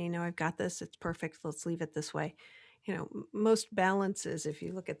doesn't mean, oh, I've got this, it's perfect, let's leave it this way. Most balances, if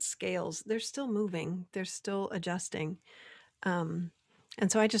you look at scales, they're still moving, they're still adjusting. And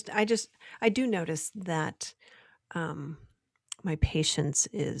so I do notice that my patience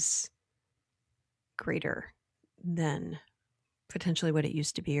is greater than potentially what it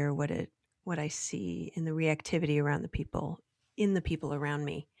used to be, or what I see in the reactivity around in the people around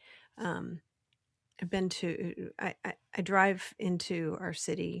me. I drive into our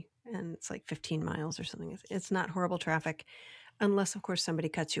city, and it's like 15 miles or something. It's not horrible traffic, unless of course somebody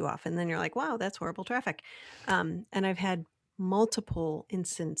cuts you off, and then you're like, wow, that's horrible traffic. And I've had multiple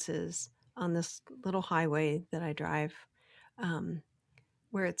instances on this little highway that I drive,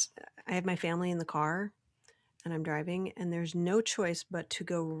 where I have my family in the car and I'm driving, and there's no choice but to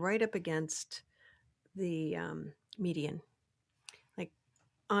go right up against the median, like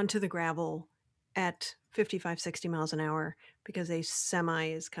onto the gravel at 55, 60 miles an hour, because a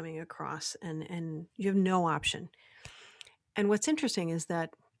semi is coming across, and you have no option. And what's interesting is that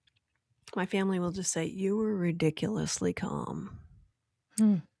my family will just say, you were ridiculously calm.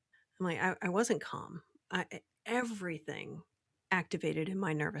 I'm like, I wasn't calm. Everything activated in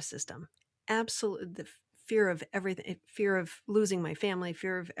my nervous system. Absolutely. The fear of everything, fear of losing my family,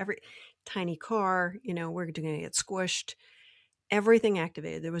 fear of every tiny car, we're going to get squished. Everything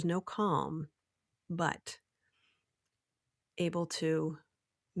activated. There was no calm, but able to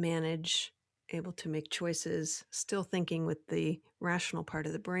manage, able to make choices, still thinking with the rational part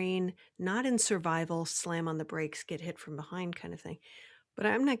of the brain, not in survival, slam on the brakes, get hit from behind kind of thing. But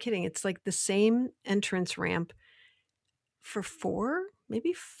I'm not kidding. It's like the same entrance ramp for 4,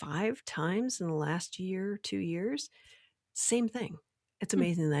 maybe 5 times in the last year, 2 years. Same thing. It's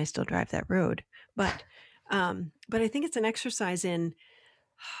amazing that I still drive that road. But I think it's an exercise in,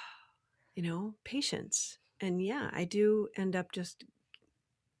 patience. And yeah, I do end up just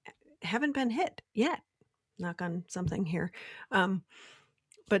haven't been hit yet. Knock on something here.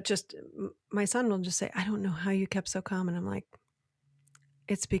 But just my son will just say, I don't know how you kept so calm. And I'm like,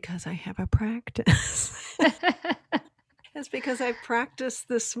 it's because I have a practice. It's because I practiced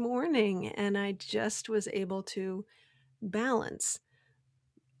this morning, and I just was able to balance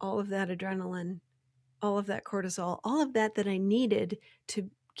all of that adrenaline, all of that cortisol, all of that I needed to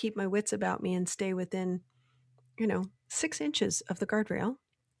keep my wits about me and stay within, 6 inches of the guardrail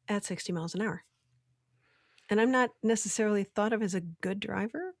at 60 miles an hour. And I'm not necessarily thought of as a good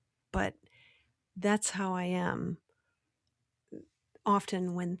driver, but that's how I am.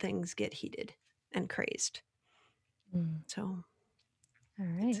 often when things get heated and crazed. So All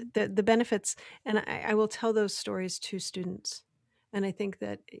right. the benefits, and I will tell those stories to students. And I think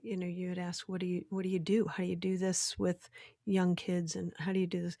that, you had asked, what do you do? How do you do this with young kids? And how do you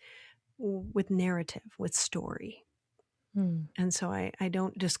do this with narrative, with story? And so I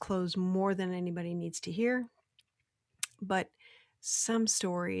don't disclose more than anybody needs to hear, but some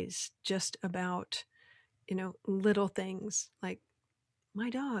stories just about, little things like, my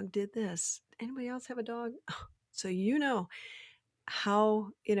dog did this. Anybody else have a dog? So how,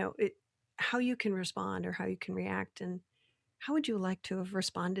 how you can respond or how you can react, and how would you like to have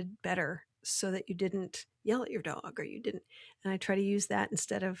responded better so that you didn't yell at your dog or you didn't. And I try to use that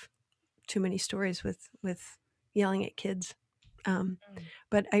instead of too many stories with yelling at kids.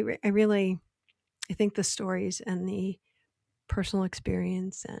 But I think the stories and the personal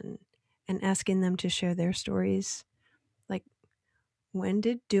experience and asking them to share their stories, like, when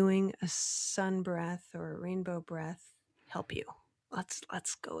did doing a sun breath or a rainbow breath help you?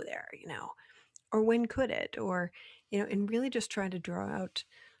 Let's go there, or when could it, or, and really just try to draw out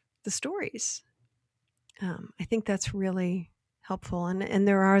the stories. I think that's really helpful. And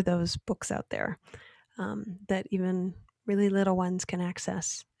there are those books out there that even really little ones can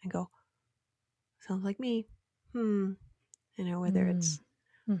access and go, sounds like me. Whether it's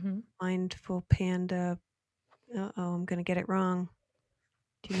Mindful Panda. I'm going to get it wrong.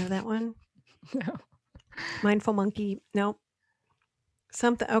 Do you know that one? No. Mindful Monkey. No.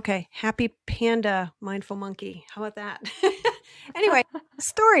 Something. Okay. Happy Panda, Mindful Monkey. How about that? Anyway,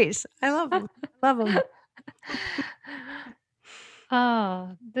 stories. I love them. Love them.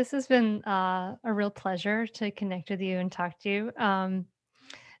 Oh, this has been a real pleasure to connect with you and talk to you.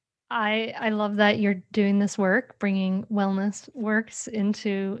 I love that you're doing this work, bringing wellness works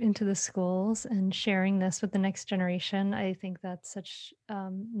into the schools and sharing this with the next generation. I think that's such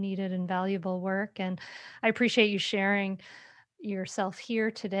needed and valuable work, and I appreciate you sharing yourself here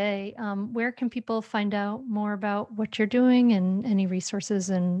today. Where can people find out more about what you're doing and any resources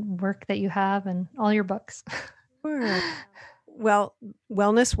and work that you have and all your books? Sure. Well,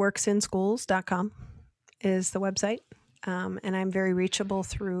 wellnessworksinschools.com is the website. And I'm very reachable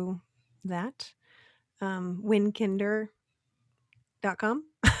through that. Wynnekinder.com.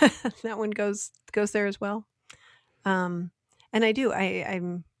 That one goes there as well. And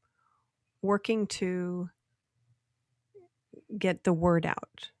I'm working to get the word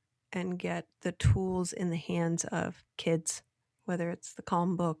out and get the tools in the hands of kids, whether it's the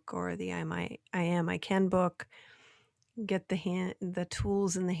Calm book or the I Can book. Get the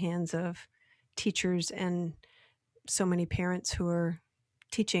tools in the hands of teachers and so many parents who are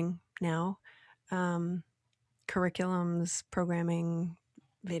teaching now, curriculums, programming,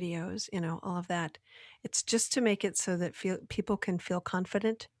 videos, all of that. It's just to make it so that people can feel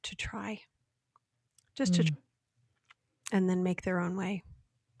confident to try, just to try, and then make their own way.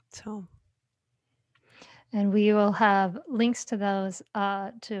 So. And we will have links to those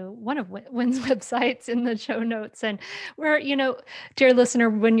to one of Wynne's websites in the show notes. And where, dear listener,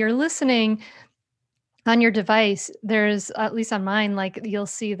 when you're listening on your device, there's, at least on mine, like you'll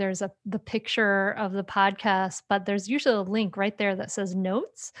see there's the picture of the podcast, but there's usually a link right there that says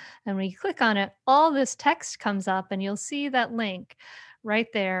notes. And when you click on it, all this text comes up and you'll see that link right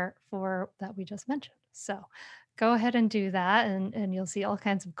there for that we just mentioned. So go ahead and do that, and you'll see all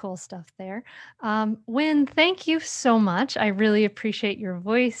kinds of cool stuff there. Wynne, thank you so much. I really appreciate your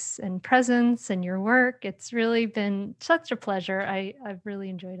voice and presence and your work. It's really been such a pleasure. I've really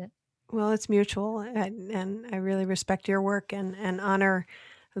enjoyed it. Well, it's mutual, and I really respect your work and honor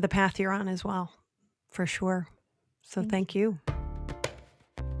the path you're on as well, for sure. So thank you.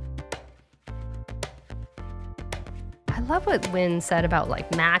 I love what Wynne said about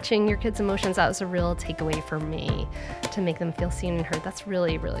matching your kids' emotions. That was a real takeaway for me, to make them feel seen and heard. That's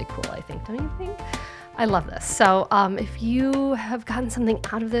really, really cool, I think. Don't you think? I love this. So if you have gotten something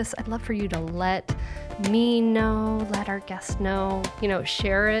out of this, I'd love for you to let me know, let our guests know,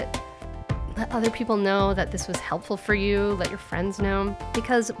 share it. Let other people know that this was helpful for you. Let your friends know,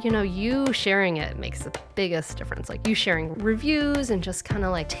 because, you sharing it makes the biggest difference. Like you sharing reviews and just kind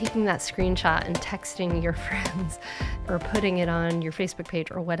of taking that screenshot and texting your friends or putting it on your Facebook page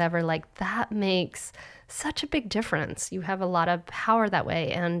or whatever, that makes such a big difference. You have a lot of power that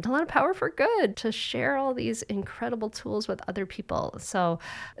way, and a lot of power for good, to share all these incredible tools with other people. So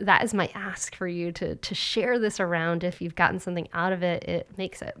that is my ask for you, to share this around. If you've gotten something out of it, it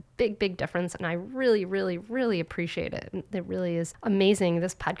makes a big, big difference. And I really, really, really appreciate it. It really is amazing.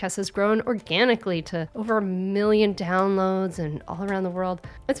 This podcast has grown organically to over 1 million downloads and all around the world.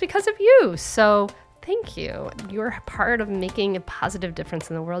 It's because of you. So thank you. You're part of making a positive difference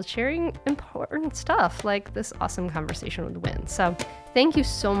in the world, sharing important stuff like this awesome conversation with Wynne. So thank you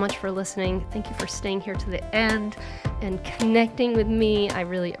so much for listening. Thank you for staying here to the end and connecting with me. I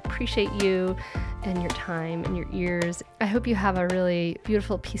really appreciate you and your time and your ears. I hope you have a really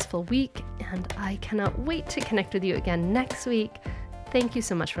beautiful, peaceful week, and I cannot wait to connect with you again next week. Thank you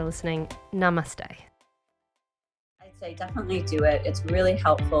so much for listening. Namaste. I'd say definitely do it. It's really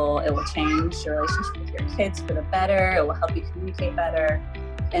helpful. It will change your relationship with your kids for the better. It will help you communicate better.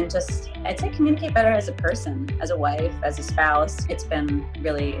 And just, I'd say communicate better as a person, as a wife, as a spouse. It's been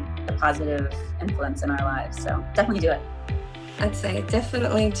really a positive influence in our lives. So definitely do it. I'd say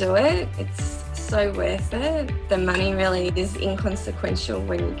definitely do it. It's so worth it. The money really is inconsequential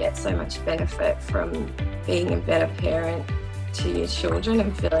when you get so much benefit from being a better parent to your children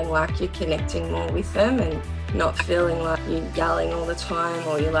and feeling like you're connecting more with them and not feeling like you're yelling all the time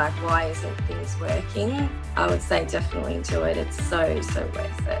or you're like, why isn't things working? I would say definitely do it. It's so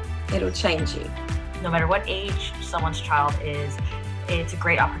worth it. It'll change you. No matter what age someone's child is, it's a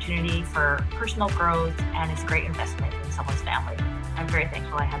great opportunity for personal growth and it's a great investment in someone's family. I'm very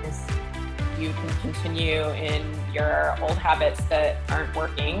thankful I had this. You can continue in your old habits that aren't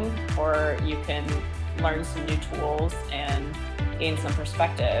working, or you can learn some new tools and gain some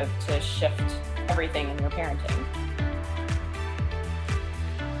perspective to shift everything in your parenting.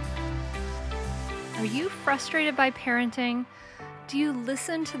 Are you frustrated by parenting? Do you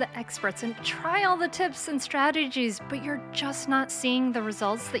listen to the experts and try all the tips and strategies, but you're just not seeing the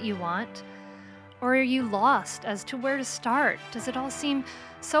results that you want? Or are you lost as to where to start? Does it all seem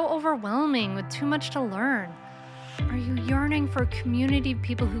so overwhelming with too much to learn? Are you yearning for a community of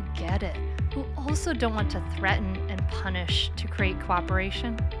people who get it, who also don't want to threaten and punish to create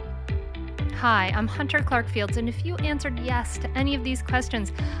cooperation? Hi, I'm Hunter Clark-Fields, and if you answered yes to any of these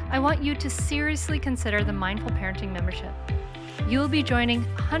questions, I want you to seriously consider the Mindful Parenting membership. You'll be joining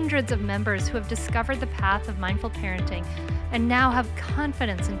hundreds of members who have discovered the path of mindful parenting and now have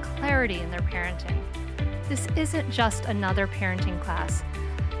confidence and clarity in their parenting. This isn't just another parenting class.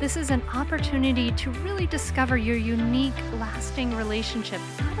 This is an opportunity to really discover your unique, lasting relationship,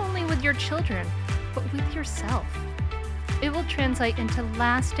 not only with your children, but with yourself. It will translate into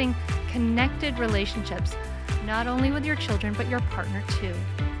lasting, connected relationships, not only with your children, but your partner too.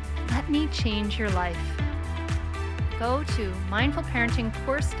 Let me change your life. Go to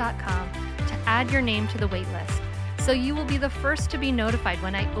mindfulparentingcourse.com to add your name to the waitlist, so you will be the first to be notified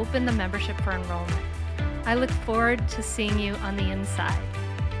when I open the membership for enrollment. I look forward to seeing you on the inside.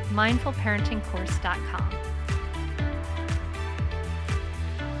 mindfulparentingcourse.com.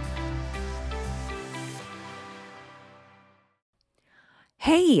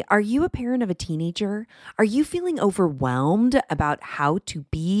 Hey, are you a parent of a teenager? Are you feeling overwhelmed about how to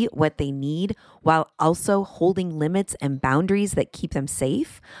be what they need while also holding limits and boundaries that keep them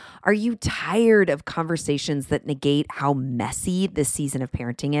safe? Are you tired of conversations that negate how messy this season of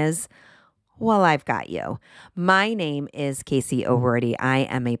parenting is? Well, I've got you. My name is Casey O'Rourke. I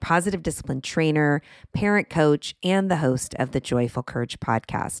am a positive discipline trainer, parent coach, and the host of the Joyful Courage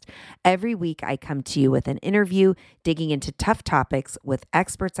podcast. Every week, I come to you with an interview digging into tough topics with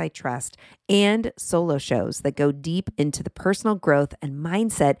experts I trust and solo shows that go deep into the personal growth and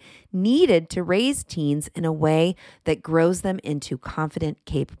mindset needed to raise teens in a way that grows them into confident,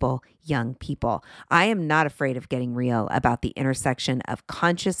 capable young people. I am not afraid of getting real about the intersection of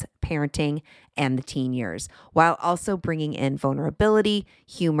conscious parenting and the teen years, while also bringing in vulnerability,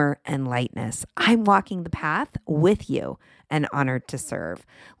 humor, and lightness. I'm walking the path with you and honored to serve.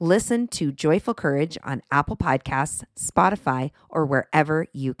 Listen to Joyful Courage on Apple Podcasts, Spotify, or wherever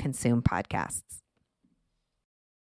you consume podcasts.